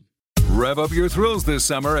Visible.com. Rev up your thrills this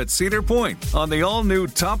summer at Cedar Point on the all-new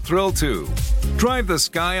Top Thrill 2. Drive the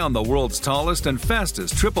sky on the world's tallest and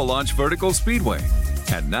fastest triple-launch vertical speedway.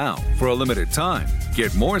 And now, for a limited time,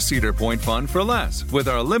 get more Cedar Point fun for less with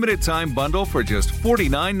our limited-time bundle for just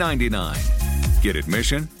 $49.99. Get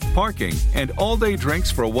admission, parking, and all-day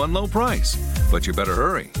drinks for one low price. But you better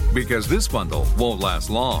hurry, because this bundle won't last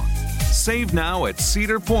long. Save now at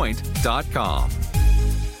cedarpoint.com.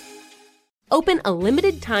 Open a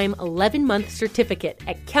limited-time 11-month certificate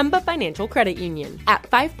at Kemba Financial Credit Union. At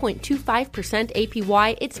 5.25%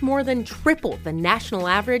 APY, it's more than triple the national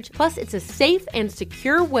average, plus it's a safe and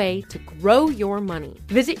secure way to grow your money.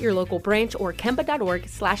 Visit your local branch or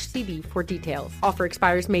kemba.org/CD for details. Offer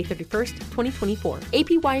expires May 31st, 2024.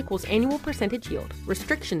 APY equals annual percentage yield.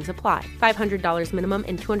 Restrictions apply. $500 minimum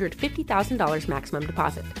and $250,000 maximum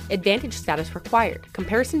deposit. Advantage status required.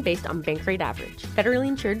 Comparison based on bank rate average. Federally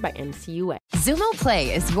insured by NCUA. Xumo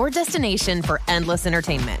Play is your destination for endless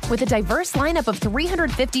entertainment. With a diverse lineup of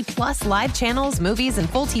 350 plus live channels, movies, and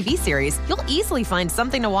full TV series, you'll easily find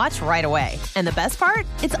something to watch right away. And the best part?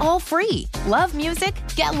 It's all free. Love music?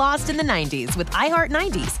 Get lost in the 90s with iHeart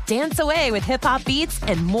 90s. Dance away with hip-hop beats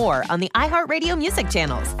and more on the iHeartRadio music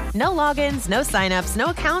channels. No logins, no signups, no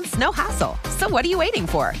accounts, no hassle. So what are you waiting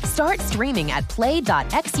for? Start streaming at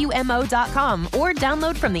play.xumo.com or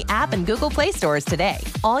download from the app and Google Play stores today.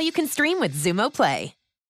 All you can stream with Xumo Play.